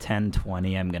like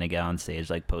 10:20, I'm gonna get on stage,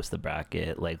 like post the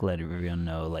bracket, like let everyone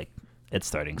know like it's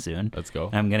starting soon. Let's go.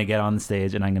 And I'm gonna get on the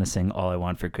stage and I'm gonna sing "All I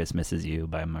Want for Christmas Is You"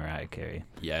 by Mariah Carey.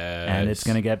 Yeah. And it's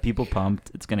gonna get people pumped.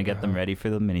 It's gonna get them ready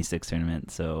for the mini sticks tournament.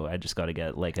 So I just gotta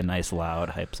get like a nice loud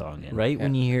hype song in. Right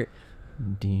when you hear.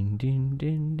 Din, din,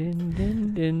 din, din,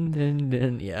 din, din, din,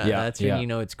 din. Yeah, that's when you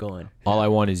know it's going. All I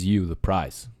want is you, the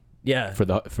prize. Yeah, For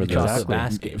the chocolate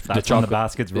basket. That's when the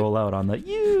baskets roll out on the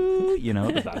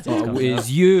the baskets.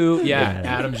 Is you. Yeah.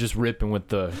 Adam's just ripping with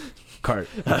the cart.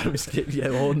 Adam's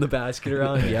holding the basket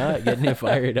around. Yeah, getting it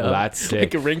fired up. That's sick.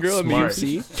 Like a ring girl in the Smart.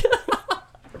 UFC.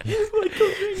 Like a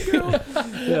ring girl.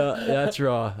 Yeah, that's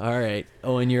raw. All right,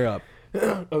 Owen, you're up.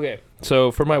 Okay,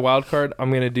 so for my wild card,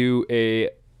 I'm gonna do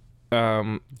a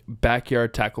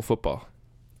backyard tackle football.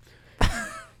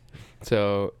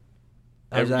 So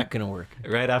how's that gonna work?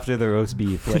 Right after the roast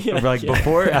beef, like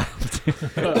before or after.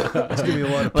 It's gonna be a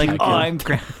lot of Like, puking. I'm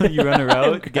you run a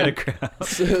route, get a crowd.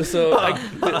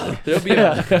 There'll be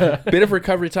a bit of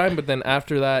recovery time, but then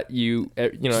after that,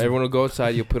 everyone will go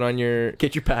outside. You'll put on your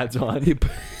Get your pads on.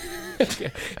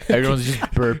 Everyone's just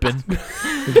burping.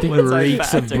 Everything What size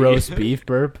reeks of pads are you? roast beef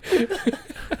burp.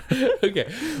 Okay,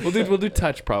 we'll do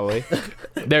touch probably.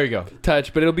 There we go.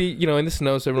 Touch, but it'll be in the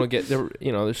snow, so everyone will get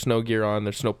their snow gear on,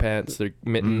 their snow pants, their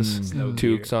mittens, Snow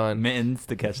toques on. Mittens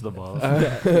to catch the ball.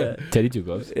 Teddy Two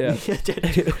Gloves. Yeah,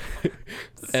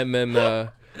 and then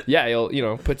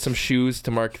you'll put some shoes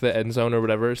to mark the end zone or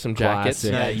whatever, some jackets.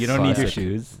 Classic. Yeah, you don't need your Classic.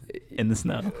 shoes in the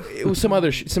snow. It was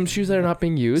some shoes that are not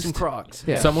being used. Some Crocs.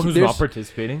 Yeah. Someone who's There's- not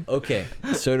participating. Okay,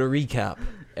 so to recap,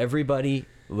 everybody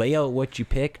lay out what you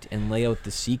picked and lay out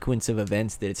the sequence of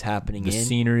events that it's happening The in.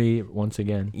 scenery once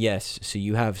again. Yes, so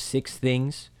you have 6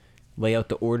 things. Lay out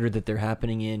the order that they're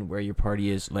happening in, where your party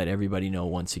is, let everybody know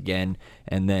once again,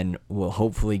 and then we'll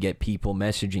hopefully get people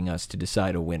messaging us to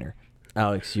decide a winner.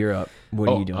 Alex, you're up. What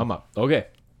are you doing? I'm up. Okay.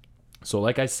 So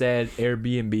like I said,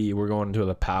 Airbnb, we're going to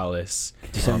the Palace.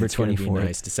 December It's gonna be 24th.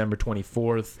 nice. December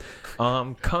 24th.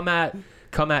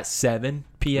 Come at 7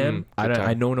 p.m. Good time.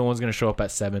 I know no one's going to show up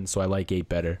at 7, so I like 8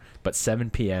 better. But 7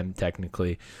 p.m.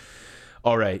 technically.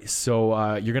 All right.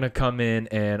 So you're going to come in,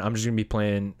 and I'm just going to be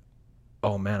playing.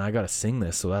 Oh, man, I got to sing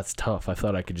this, so that's tough. I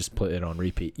thought I could just play it on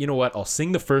repeat. You know what? I'll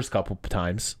sing the first couple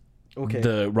times. Okay.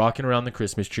 The Rocking Around the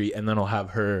Christmas Tree, and then I'll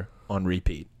have her on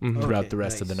repeat throughout Okay, the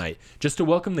rest of the nice. night, just to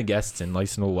welcome the guests in.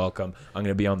 Nice and welcome. I'm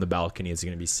gonna be on the balcony. It's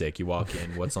gonna be sick. You walk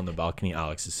in, what's on the balcony?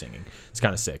 Alex is singing. It's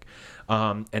kind of sick.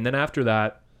 And then after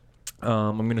that,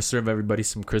 I'm gonna serve everybody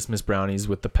some Christmas brownies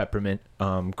with the peppermint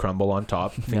crumble on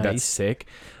top. I think Nice. that's sick.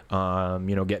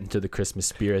 Getting to the Christmas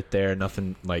spirit there.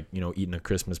 Nothing like eating a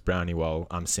Christmas brownie while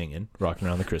I'm singing, rocking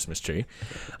around the Christmas tree.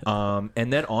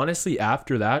 And then honestly,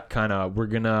 after that, we're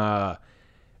gonna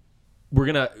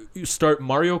start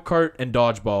Mario Kart and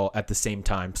dodgeball at the same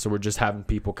time. So we're just having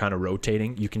people kind of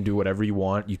rotating. You can do whatever you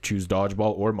want. You choose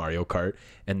dodgeball or Mario Kart,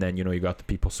 and then you got the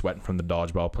people sweating from the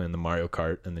dodgeball playing the Mario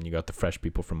Kart, and then you got the fresh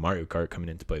people from Mario Kart coming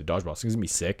in to play the dodgeball. So it's gonna be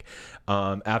sick.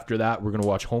 After that, we're gonna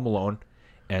watch Home Alone,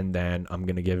 and then I'm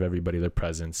gonna give everybody their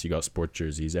presents. You got sport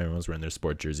jerseys. Everyone's wearing their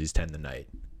sport jerseys 10 the night,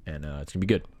 and it's gonna be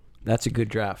good. That's a good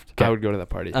draft. I would go to that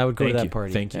party. I would go to Thank that you.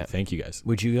 party. Thank you. Yeah. Thank you guys.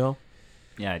 Would you go?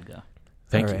 Yeah, I'd go.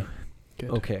 Thank All you. right.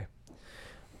 Okay.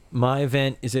 My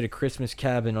event is at a Christmas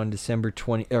cabin on December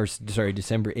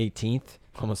 18th.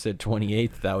 Almost said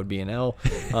 28th. That would be an L.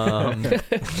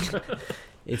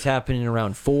 It's happening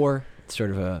around 4. It's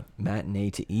sort of a matinee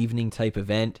to evening type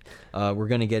event. We're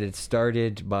going to get it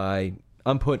started by...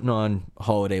 I'm putting on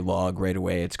holiday log right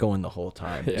away. It's going the whole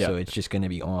time. Yeah. So it's just going to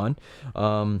be on.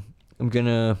 I'm going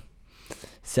to...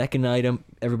 Second item,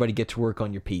 everybody get to work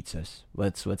on your pizzas.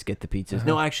 Let's get the pizzas.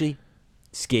 No, actually...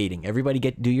 Skating. Everybody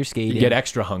do your skating. You get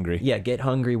extra hungry. Yeah, get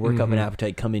hungry, work up an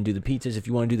appetite, come in, do the pizzas. If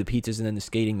you want to do the pizzas and then the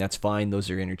skating, that's fine. Those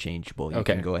are interchangeable. You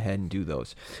can go ahead and do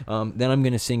those. Then I'm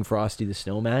going to sing Frosty the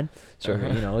Snowman. So,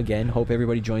 again, hope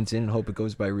everybody joins in and hope it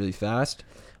goes by really fast.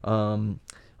 I'm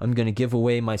going to give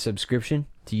away my subscription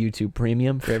to YouTube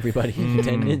Premium for everybody in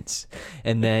attendance.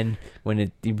 And then when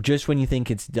you think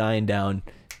it's dying down,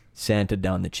 Santa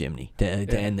down the chimney to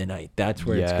end the night. That's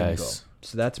where it's going to go.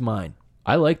 So that's mine.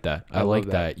 I like that. I like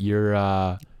love that.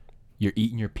 You're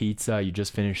eating your pizza. You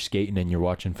just finished skating and you're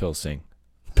watching Phil sing.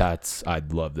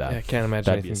 I'd love that. Yeah, I can't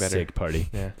imagine That'd anything be a better. sick party.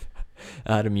 Yeah.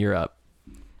 Adam, you're up.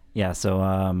 Yeah, so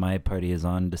my party is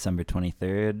on December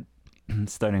 23rd,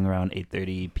 starting around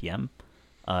 8:30 p.m.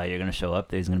 You're going to show up.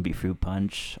 There's going to be fruit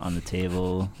punch on the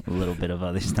table, a little bit of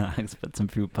other snacks, but some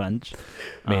fruit punch.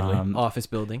 Mainly. Office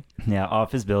building. Yeah,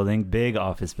 office building, big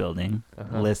office building.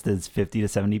 List is 50 to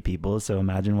 70 people, so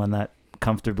imagine one that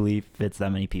comfortably fits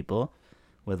that many people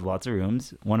with lots of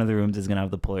rooms. One of the rooms is going to have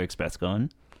the Polar Express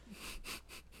going.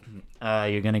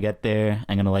 You're going to get there.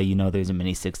 I'm going to let you know there's a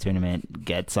mini six tournament.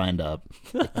 Get signed up.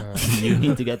 You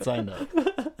need to get signed up.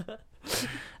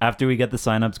 After we get the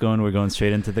signups going, we're going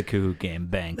straight into the Kahoot game.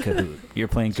 Bang, Kahoot. You're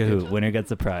playing Kahoot. Winner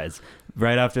gets a prize.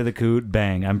 Right after the Kahoot,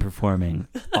 bang, I'm performing.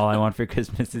 All I Want for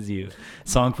Christmas Is You.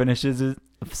 Song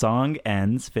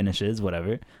ends, finishes,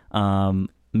 whatever.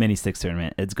 Mini six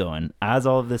tournament. It's going. As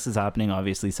all of this is happening,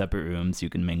 obviously separate rooms. You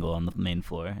can mingle on the main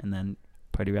floor, and then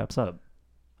party wraps up.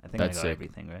 I think That's I got sick.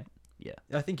 everything right. Yeah.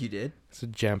 I think you did. It's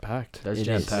jam-packed. That's It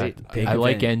is. jam-packed. Big I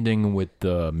like event. ending with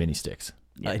the mini sticks.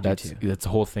 I do That's too. the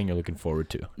whole thing you're looking forward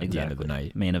to at the end of the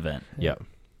night. Main event. Yeah.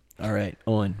 All right,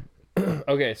 Owen.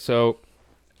 Okay, so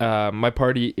my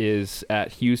party is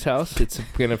at Hugh's house. It's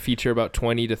going to feature about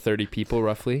 20 to 30 people,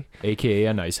 roughly. AKA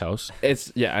a nice house.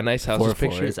 It's, a nice house. 4 Just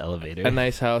picture floors, elevator. a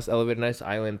nice house, elevator, nice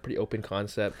island, pretty open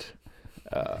concept.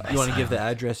 You want to give the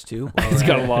address too? It's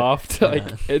got a loft.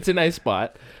 It's a nice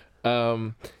spot.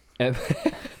 And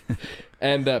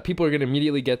people are going to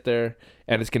immediately get there,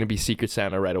 and it's going to be Secret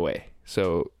Santa right away.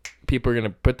 So people are going to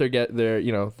put their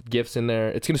gifts in there.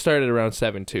 It's going to start at around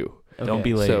 7 too. Okay. Don't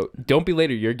be late. So don't be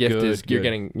later. Your gift Good, you're good,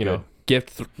 getting, good.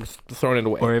 gift thrown it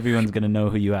away. Or everyone's going to know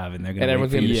who you have, and they're going to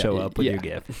everyone's wait for you to gonna- show up with yeah. your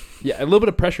gift. Yeah, a little bit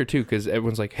of pressure too, because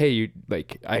everyone's like, "Hey,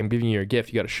 I'm giving you your gift.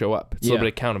 You got to show up." It's a little bit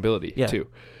of accountability too.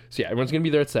 So everyone's gonna be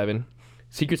there at 7.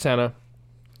 Secret Santa.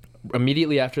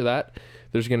 Immediately after that,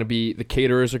 there's gonna be the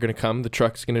caterers are gonna come. The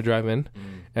truck's gonna drive in,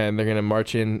 and they're gonna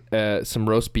march in some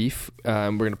roast beef.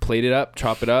 We're gonna plate it up,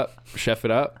 chop it up, chef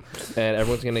it up, and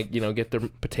everyone's gonna get their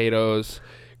potatoes,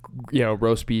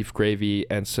 roast beef, gravy,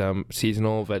 and some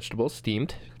seasonal vegetables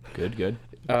steamed. Good.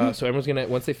 So everyone's gonna,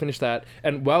 once they finish that,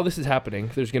 and while this is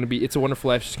happening, there's gonna be It's a Wonderful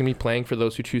Life. It's just gonna be playing for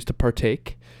those who choose to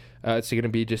partake. It's gonna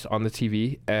be just on the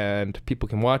TV, and people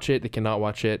can watch it. They cannot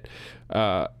watch it.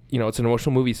 It's an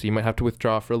emotional movie, so you might have to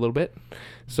withdraw for a little bit.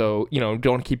 So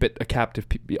don't keep it a captive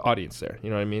audience there. You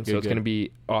know what I mean? So it's gonna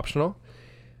be optional.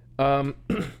 And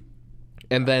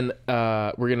then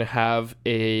we're gonna have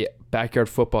a backyard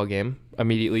football game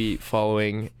immediately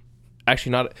following.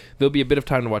 Actually, not. There'll be a bit of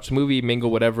time to watch the movie,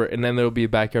 mingle, whatever, and then there'll be a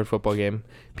backyard football game.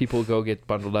 People will go get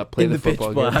bundled up, play In the the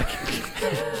football pitch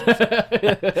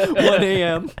game. 1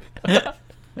 a.m.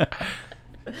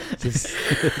 Just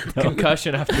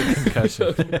concussion after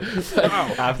concussion.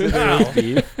 After the roast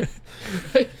beef,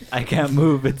 I can't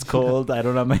move. It's cold. I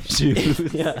don't have my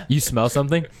shoes. Yeah. You smell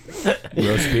something?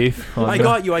 Roast beef. I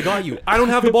got you. I don't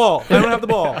have the ball.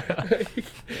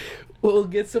 We'll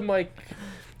get some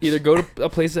either go to a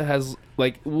place that has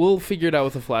we'll figure it out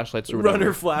with the flashlights or whatever.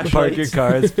 Runner flashlights. Park your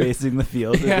cars facing the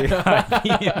field.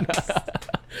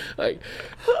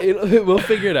 We'll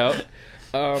figure it out.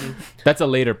 That's a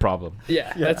later problem.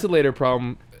 Yeah, that's a later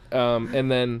problem.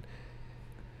 And then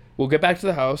we'll get back to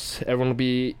the house. Everyone will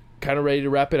be kind of ready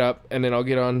to wrap it up, and then I'll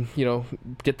get on,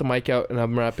 get the mic out, and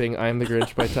I'm rapping "I Am the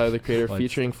Grinch" by Tyler the Creator,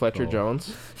 featuring Fletcher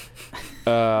Jones.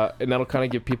 And that'll kind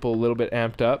of get people a little bit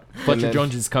amped up. Fletcher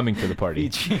Jones is coming to the party.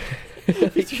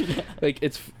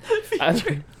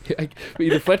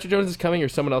 Either Fletcher Jones is coming or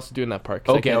someone else is doing that part.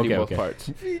 'Cause I can't do both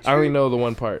parts. I only know the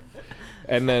one part,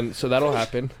 and then so that'll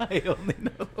happen. I only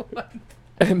know the one.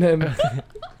 And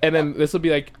then this will be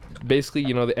basically,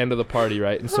 the end of the party,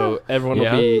 right? And so everyone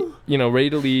will be, ready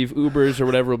to leave. Ubers or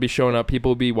whatever will be showing up. People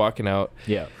will be walking out.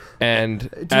 Yeah. And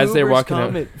as they're walking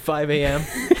out at 5 a.m.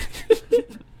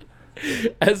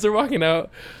 as they're walking out,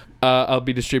 I'll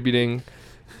be distributing,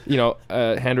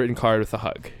 a handwritten card with a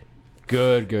hug.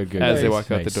 Good. As they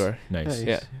walk out the door. Nice.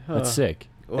 Yeah. That's sick.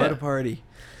 What a party.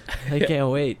 I can't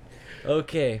wait.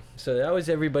 Okay, so that was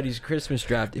everybody's Christmas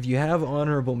draft. If you have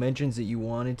honorable mentions that you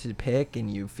wanted to pick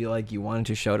and you feel like you wanted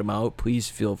to shout them out, please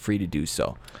feel free to do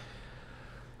so.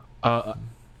 I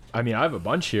have a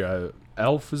bunch here.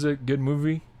 Elf is a good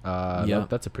movie.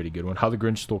 That's a pretty good one. How the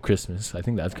Grinch Stole Christmas. I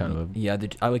think that's kind of a...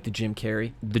 I like the Jim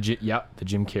Carrey. The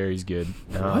Jim Carrey's good.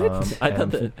 What? I thought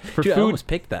that... For Dude, food, I almost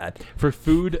picked that. For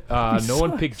food, no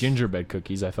one picked gingerbread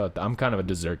cookies. I thought I'm kind of a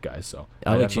dessert guy, so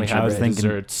I like definitely gingerbread. have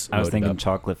desserts. I was thinking up.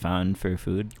 chocolate fountain for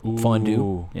food. Ooh.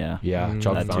 Fondue. Yeah. Chocolate that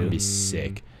fountain would too. be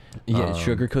sick. Yeah,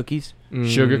 sugar cookies.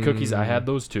 Sugar cookies, I had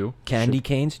those too. Candy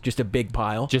canes, just a big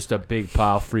pile. Just a big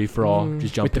pile, free for all.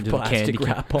 Just jump With the into the candy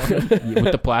plastic wrap on cane. them.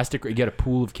 With the plastic, you get a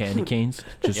pool of candy canes.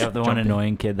 Just You have the jump one in.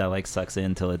 annoying kid that like sucks it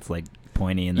until it's like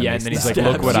pointy and then Yeah, and then he's like,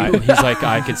 stab "Look what you. He's like,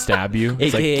 "I could stab you."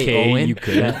 It's like, AKA "K, Owen. you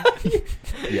could."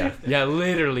 Yeah.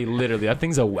 Literally, that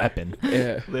thing's a weapon.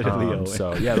 Yeah. literally Owen.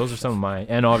 So yeah, those are some of my,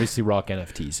 and obviously rock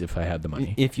NFTs if I had the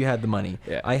money. If you had the money.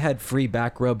 Yeah. I had free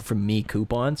back rub from me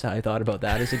coupons. I thought about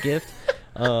that as a gift.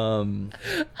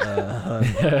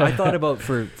 I thought about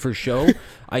for show,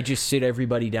 I just sit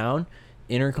everybody down,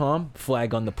 intercom,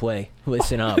 flag on the play,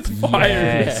 listen up.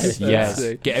 Yes.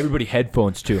 sick. Get everybody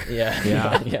headphones too.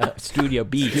 Yeah. Studio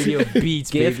beats.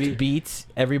 Gift Gift beats.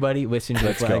 Everybody listen to the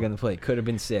Let's flag go. on the play. Could have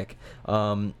been sick.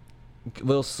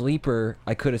 Little sleeper,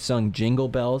 I could have sung Jingle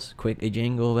Bells, quick,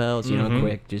 Jingle Bells,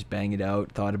 quick, just bang it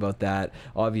out. Thought about that.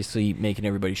 Obviously, making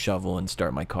everybody shovel and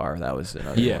start my car. That was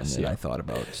another one that I thought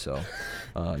about. So,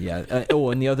 and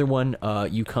the other one,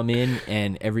 you come in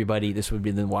and everybody, this would be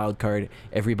the wild card,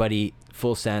 everybody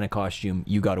full Santa costume,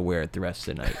 you got to wear it the rest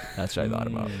of the night. That's what I thought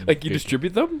about. Like you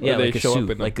distribute them? Yeah, or they like a show suit, up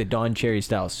in them? like a Don Cherry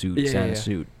style suit, Yeah, Santa yeah.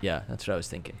 suit. Yeah, that's what I was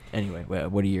thinking. Anyway,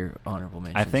 what are your honorable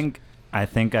mentions? I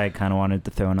think I kind of wanted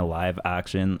to throw in a live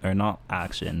action, or not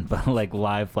action, but like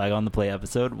live flag on the play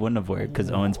episode. Wouldn't have worked because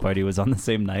Owen's party was on the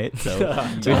same night, so we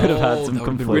would have had some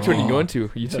conflict. Which one are you going to?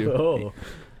 You two.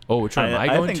 Oh, which one am I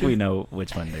going think to? we know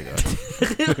which one they're going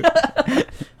to.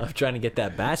 I'm trying to get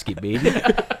that basket, baby.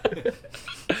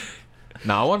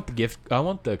 No, I want the gift. I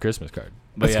want the Christmas card.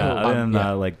 But yeah, cool. other than Yeah.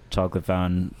 that, like Chocolate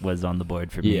Fountain was on the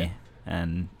board for Yeah. me,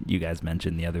 and you guys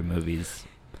mentioned the other movies.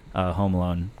 Home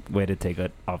Alone, way to take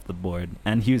it off the board,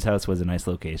 and Hughes House was a nice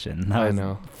location. That I was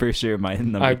know. for sure my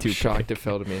number I'm 2 shocked pick. it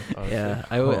fell to me. Honestly. Yeah,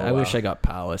 I Oh, wish wow. I got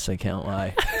Palace. I can't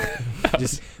lie.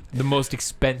 Just the most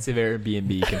expensive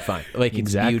Airbnb you can find. Like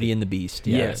Exactly. it's Beauty and the Beast.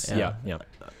 Yes. Yeah.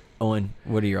 Owen,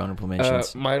 what are your honorable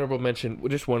mentions? My honorable mention,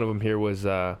 just one of them here was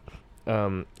the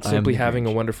Simply Having a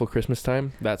Grinch. Wonderful Christmas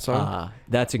Time. That song.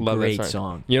 That's a Love that great song.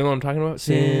 song. You know what I'm talking about?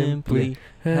 Simply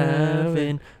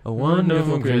having a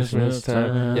wonderful Christmas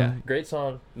time. Yeah, great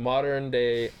song. Modern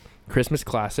day Christmas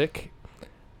classic.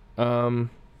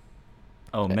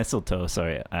 Oh, Mistletoe.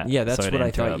 Sorry. Yeah, that's sorry to what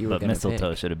I thought interrupt, you were But gonna Mistletoe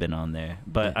pick. should have been on there.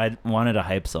 But I wanted a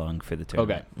hype song for the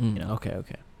tournament. Okay. You know? Okay.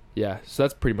 Yeah, so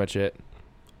that's pretty much it.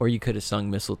 Or you could have sung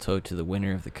Mistletoe to the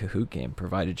winner of the Kahoot game,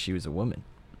 provided she was a woman.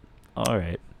 All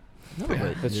right. No, Yeah,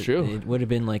 but that's it, true. It would have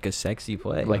been like a sexy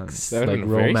play. Like That would've like been a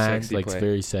very romance, sexy like it's play.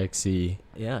 very sexy.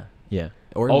 yeah. Yeah.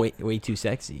 Or Oh. way too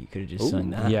sexy. You could have just sung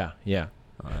Ooh. that. Yeah.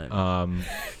 Uh,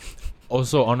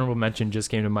 Also, honorable mention just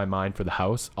came to my mind for the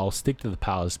house. I'll stick to the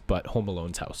Palace, but Home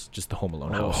Alone's house, just the Home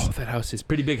Alone house. Oh, that house is.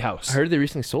 Pretty big house. I heard they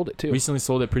recently sold it too. Recently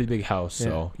sold a pretty big house,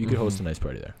 so you could host a nice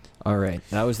party there. all right.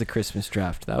 That was the Christmas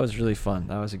draft. That was really fun.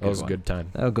 That was a good That was a one. good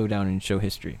time. That'll go down in show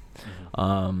history.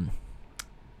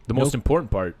 The Nope. most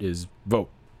important part is vote.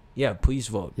 Yeah, please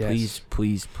vote. Yes.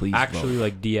 Please Actually, vote.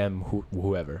 like DM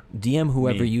whoever. DM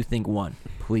whoever Me. you think won.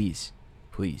 Please.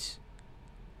 Please.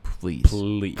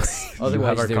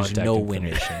 Otherwise, our there's contact no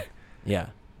information. winner. Yeah.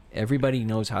 Everybody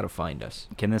knows how to find us.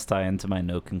 Can this tie into my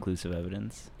no conclusive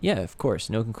evidence? Yeah, of course.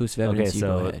 No conclusive evidence. Okay, You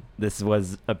go so ahead. this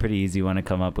was a pretty easy one to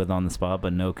come up with on the spot,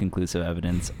 but no conclusive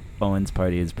evidence. Owen's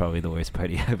party is probably the worst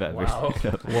party I've ever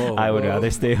seen. Whoa. I would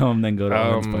rather stay home than go to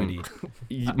Owen's party.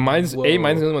 Mine's Whoa.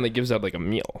 mine's the only one that gives out like a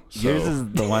meal. So. Yours is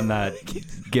the one that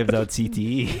gives out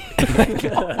CTE.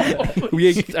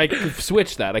 I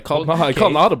switched that. I called Okay.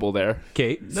 an audible there.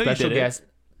 Okay, you special didn't. guest,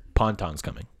 Ponton's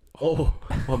coming. Oh,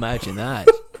 well, imagine that.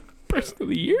 person of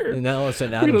the year. And now all of a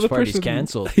sudden, Look at Adam's the party's person-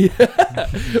 canceled. A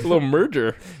little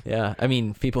merger. Yeah, I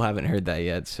mean, people haven't heard that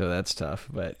yet, so that's tough.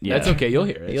 But That's okay. You'll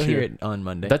hear it. you'll hear it on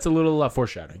Monday. That's a little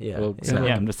foreshadowing. Yeah. Little Yeah. snap.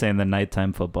 Yeah, I'm just saying the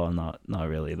nighttime football not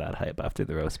really that hype after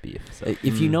the roast beef. So.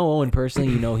 If you know Owen personally,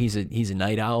 you know he's a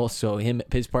night owl. So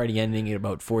his party ending at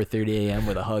about 4:30 a.m.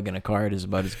 with a hug and a card is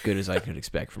about as good as I could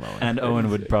expect from Owen. And Owen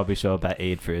would probably show up at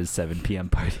 8 for his 7 p.m.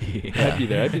 party. I'd be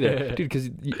there, dude. Because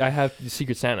I have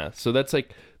Secret Santa, so that's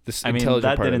like the I mean, intelligent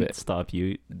that part of didn't it. stop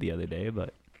you the other day,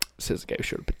 but Says the guy who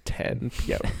showed up at 10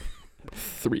 p.m.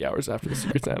 3 hours after the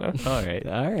Secret Santa. all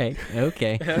right.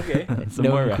 Okay. Some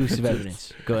No more conclusive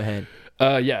references. evidence. Go ahead.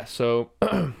 Yeah. So,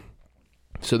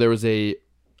 so there was a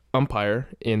umpire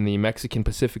in the Mexican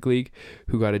Pacific League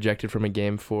who got ejected from a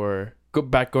game for going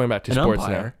back to An sports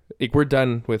umpire? now. Like, we're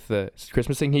done with the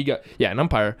Christmas thing. An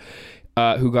umpire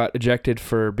who got ejected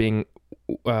for being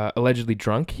allegedly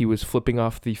drunk. He was flipping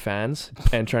off the fans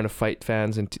and trying to fight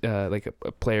fans and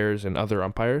players and other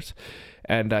umpires,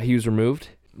 and he was removed.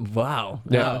 Wow.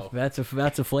 Yeah. That's a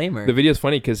flamer. The video's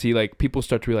funny because he people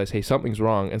start to realize, hey, something's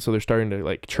wrong, and so they're starting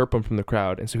to chirp him from the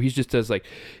crowd, and so he just does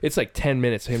it's 10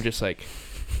 minutes of him just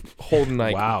holding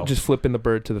Wow. just flipping the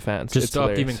bird to the fans. Just It's stop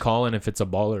hilarious. even calling if it's a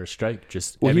ball or a strike.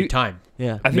 Just Well, every he- time.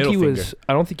 yeah. I think Middle he finger. was.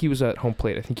 I don't think he was at home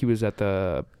plate. I think he was at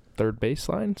the third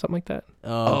baseline, something like that.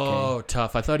 Oh, okay. Oh,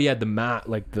 tough. I thought he had the mat,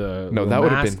 the No, the that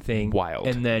would've mask been thing, wild.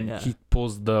 and then Yeah. he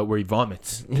pulls where he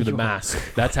vomits through the mask.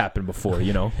 That's happened before,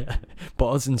 you know.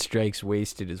 Balls and strikes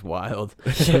wasted is wild.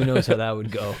 Who knows how that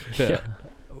would go? Yeah.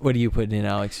 What are you putting in,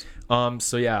 Alex?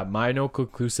 So yeah, my no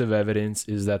conclusive evidence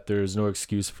is that there's no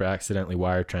excuse for accidentally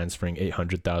wire transferring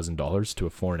 $800,000 to a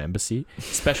foreign embassy,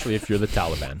 especially if you're the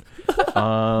Taliban.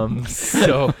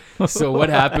 So what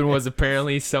happened was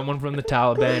apparently someone from the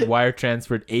Taliban wire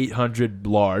transferred 800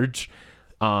 large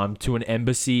to an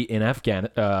embassy in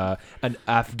an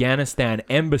Afghanistan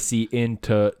embassy in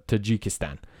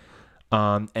Tajikistan.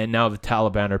 And now the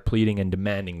Taliban are pleading and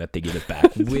demanding that they give it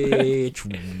back, which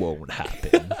won't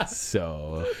happen.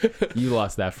 So you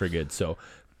lost that for good. So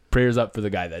prayers up for the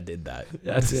guy that did that.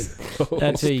 That's it.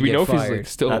 That's how you Do we get know if fired. he's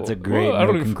still? That's a great Well, I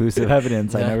don't even. conclusive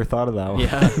evidence. I Yeah. never thought of that one.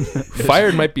 Yeah.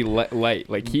 Fired might be light.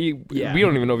 Yeah. We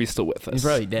don't even know if he's still with us. He's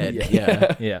probably dead.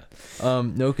 Yeah. Yeah. Yeah.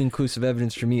 No conclusive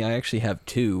evidence for me. I actually have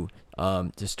two.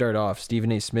 To start off,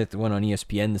 Stephen A. Smith went on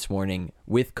ESPN this morning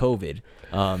with COVID.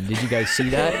 Did you guys see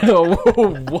that?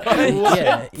 What?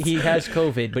 Yeah, he has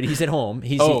COVID, but he's at home.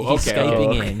 He's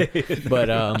Skyping in.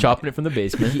 But Chopping it from the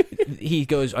basement. he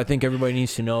goes, I think everybody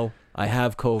needs to know I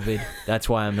have COVID. That's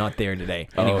why I'm not there today.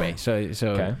 Anyway, so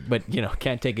Okay. but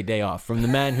can't take a day off from the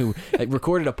man who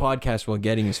recorded a podcast while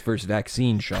getting his first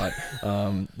vaccine shot.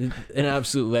 An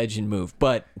absolute legend move.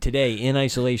 But today, in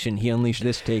isolation, he unleashed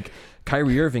this take.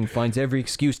 Kyrie Irving finds every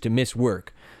excuse to miss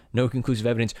work. No conclusive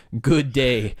evidence. Good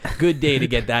day to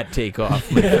get that take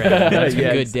off, my friend. That's a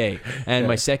Yes. good day. And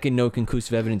my second no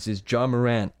conclusive evidence is John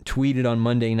Morant tweeted on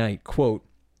Monday night, quote,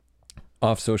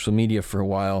 off social media for a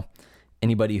while,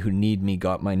 anybody who need me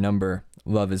got my number.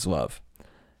 Love is love.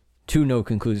 Two no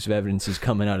conclusive evidences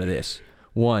coming out of this.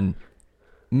 One,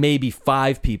 maybe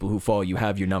 5 people who follow you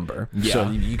have your number. Yeah. So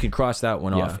you can cross that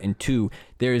one off. And 2,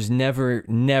 there is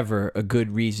never a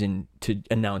good reason to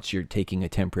announce you're taking a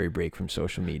temporary break from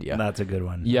social media. That's a good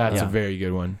one. Yeah, it's Yeah. a very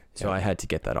good one. So I had to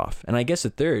get that off. And I guess the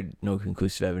third no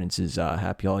conclusive evidence is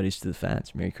happy holidays to the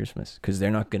fans. Merry Christmas. Because they're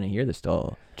not going to hear this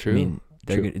till... True. I mean,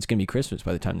 True. it's going to be Christmas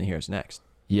by the time they hear us next.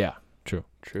 Yeah, true.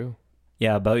 True.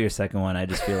 Yeah, about your second one, I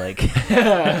just feel like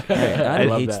Adam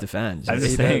love hates that. the fans. I'm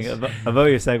just saying about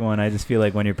your second one. I just feel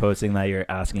like when you're posting that, you're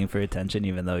asking for attention,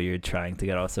 even though you're trying to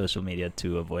get off social media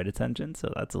to avoid attention.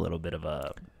 So that's a little bit of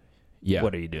a Yeah.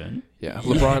 what are you doing? Yeah.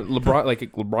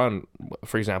 LeBron,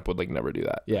 for example, would never do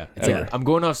that. Yeah. It's Ever. like, I'm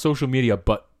going off social media,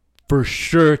 but for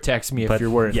sure text me if But, you're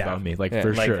worried yeah. about me. Like, Yeah.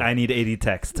 for Like sure. I need 80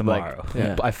 texts tomorrow.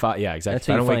 Yeah. I thought, yeah, exactly. That's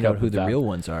how I you don't find wake out up who with the that. real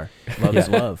ones are. Love is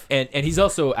love. And he's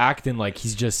also acting like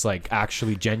he's just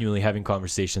actually genuinely having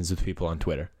conversations with people on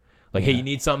Twitter. Like, hey, you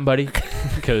need something, buddy?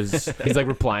 Because he's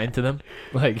replying to them.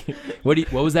 Like, what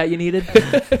was that you needed?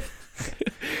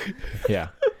 Yeah.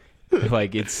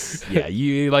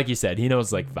 You like you said, he knows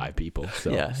 5 people. So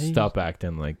Yeah. stop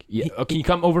acting like, oh, can you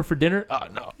come over for dinner? Oh,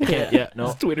 no. Can't. Yeah, no.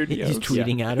 Just Twitter He's DMs.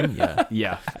 tweeting at him. Yeah.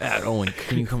 Yeah. Owen,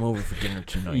 can you come over for dinner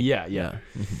tonight? Yeah.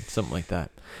 Something like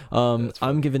that.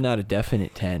 I'm giving that a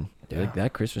definite 10.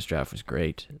 That Christmas draft was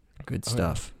great. Good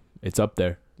stuff. It's up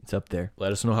there. It's up there.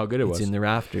 Let us know how good it It's was. in the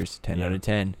rafters. 10 Yeah. out of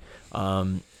 10.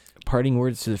 Parting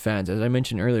words to the fans. As I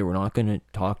mentioned earlier, we're not going to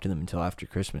talk to them until after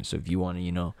Christmas. So if you want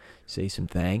to, say some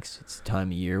thanks, it's the time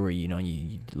of year where,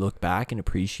 you look back and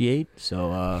appreciate.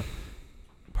 So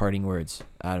parting words.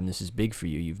 Adam, this is big for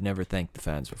you. You've never thanked the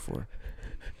fans before.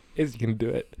 Is he gonna do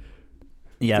it?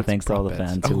 Yeah, That's thanks to all the prop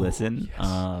bets. fans who Oh, listen.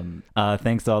 yes.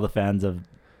 Thanks to all the fans of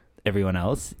everyone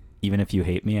else. Even if you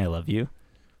hate me, I love you.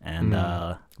 And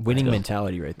Winning still-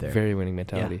 mentality right there. Very winning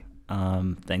mentality.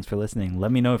 thanks for listening.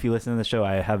 Let me know if you listen to the show.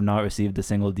 I have not received a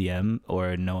single DM,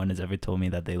 or no one has ever told me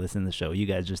that they listen to the show. You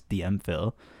guys just DM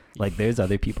Phil. Like, there's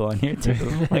other people on here too.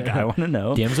 Like, I want to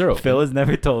know. DMs are open. Phil has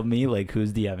never told me like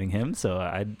who's DMing him, so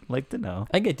I'd like to know.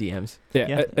 I get DMs.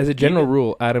 Yeah. As a general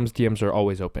rule, Adam's DMs are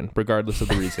always open, regardless of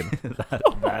the reason.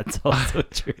 That's also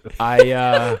true.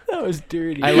 That was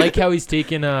dirty. I like how he's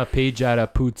taken a page out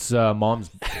of Poot's mom's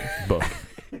book.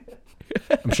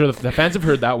 I'm sure the fans have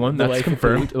heard that one. The That's Life of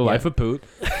confirmed. Poot. The Life of Poot.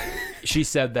 She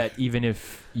said that even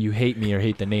if you hate me or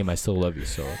hate the name, I still love you.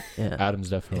 So Yeah.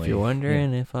 Adam's definitely. If you're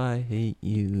wondering if I hate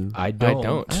you, I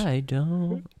don't. I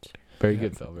don't. Very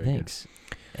good, Phil. Very Thanks.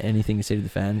 Anything to say to the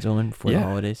fans, Owen, before the Yeah.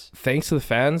 holidays? Thanks to the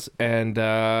fans, and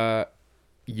I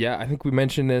think we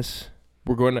mentioned this.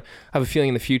 We're going to have a feeling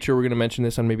in the future we're going to mention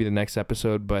this on maybe the next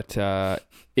episode. But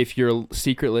if you're a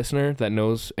secret listener that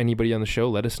knows anybody on the show,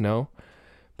 let us know,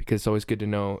 because it's always good to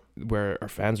know where our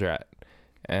fans are at.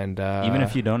 And Even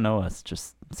if you don't know us,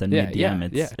 just send me a DM.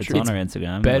 It's true. on our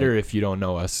Instagram. better if you don't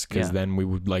know us, because Yeah. then we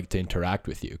would like to interact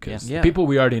with you. Because Yeah. people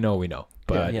we already know, we know.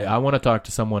 But Yeah. I want to talk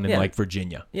to someone in Yeah. like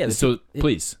Virginia. Yeah, So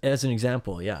please. As an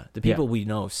example, yeah, the people we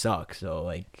know suck.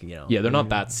 So Yeah, they're not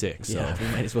that sick. So Yeah, we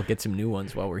might as well get some new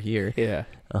ones while we're here. Yeah,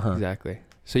 Uh-huh. exactly.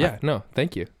 So no,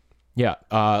 thank you. yeah,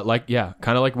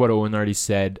 kind of like what Owen already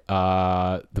said.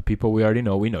 The people we already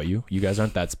know, we know you. You guys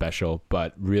aren't that special,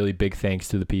 but really big thanks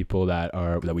to the people that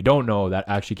we don't know that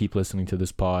actually keep listening to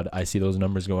this pod. I see those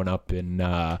numbers going up in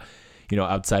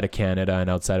outside of Canada and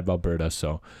outside of Alberta.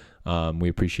 So we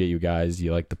appreciate you guys.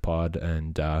 You like the pod,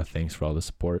 and thanks for all the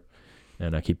support.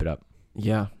 And keep it up.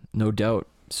 Yeah, no doubt.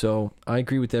 So I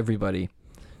agree with everybody.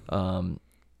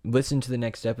 Listen to the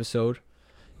next episode.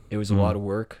 It was a lot of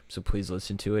work, so please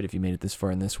listen to it if you made it this far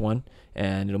in this one,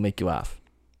 and it'll make you laugh.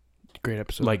 Great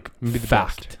episode. Like Maybe the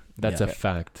fact. best. That's Yeah. a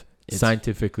fact. It's-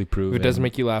 Scientifically proven. If it doesn't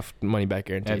make you laugh, money back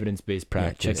guarantee. evidence-based Yeah,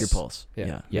 practice. check your pulse.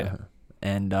 Yeah. Yeah. Uh-huh.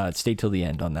 And stay till the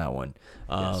end on that one.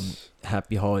 Yes.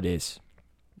 Happy holidays.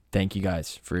 Thank you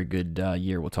guys for a good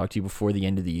year. We'll talk to you before the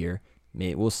end of the year.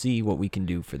 We'll see what we can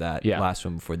do for that last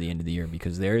one before the end of the year,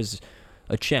 because there's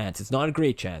a chance. It's not a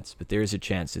great chance, but there is a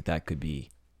chance that could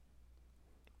be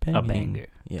A banger.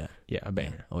 Yeah. Yeah, a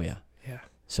banger. Oh, yeah. Yeah.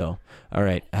 So, all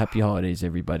right. Happy holidays,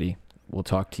 everybody. We'll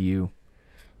talk to you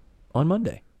on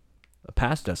Monday.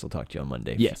 Past us will talk to you on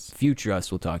Monday. Yes. Future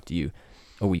us will talk to you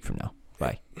a week from now.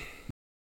 Bye.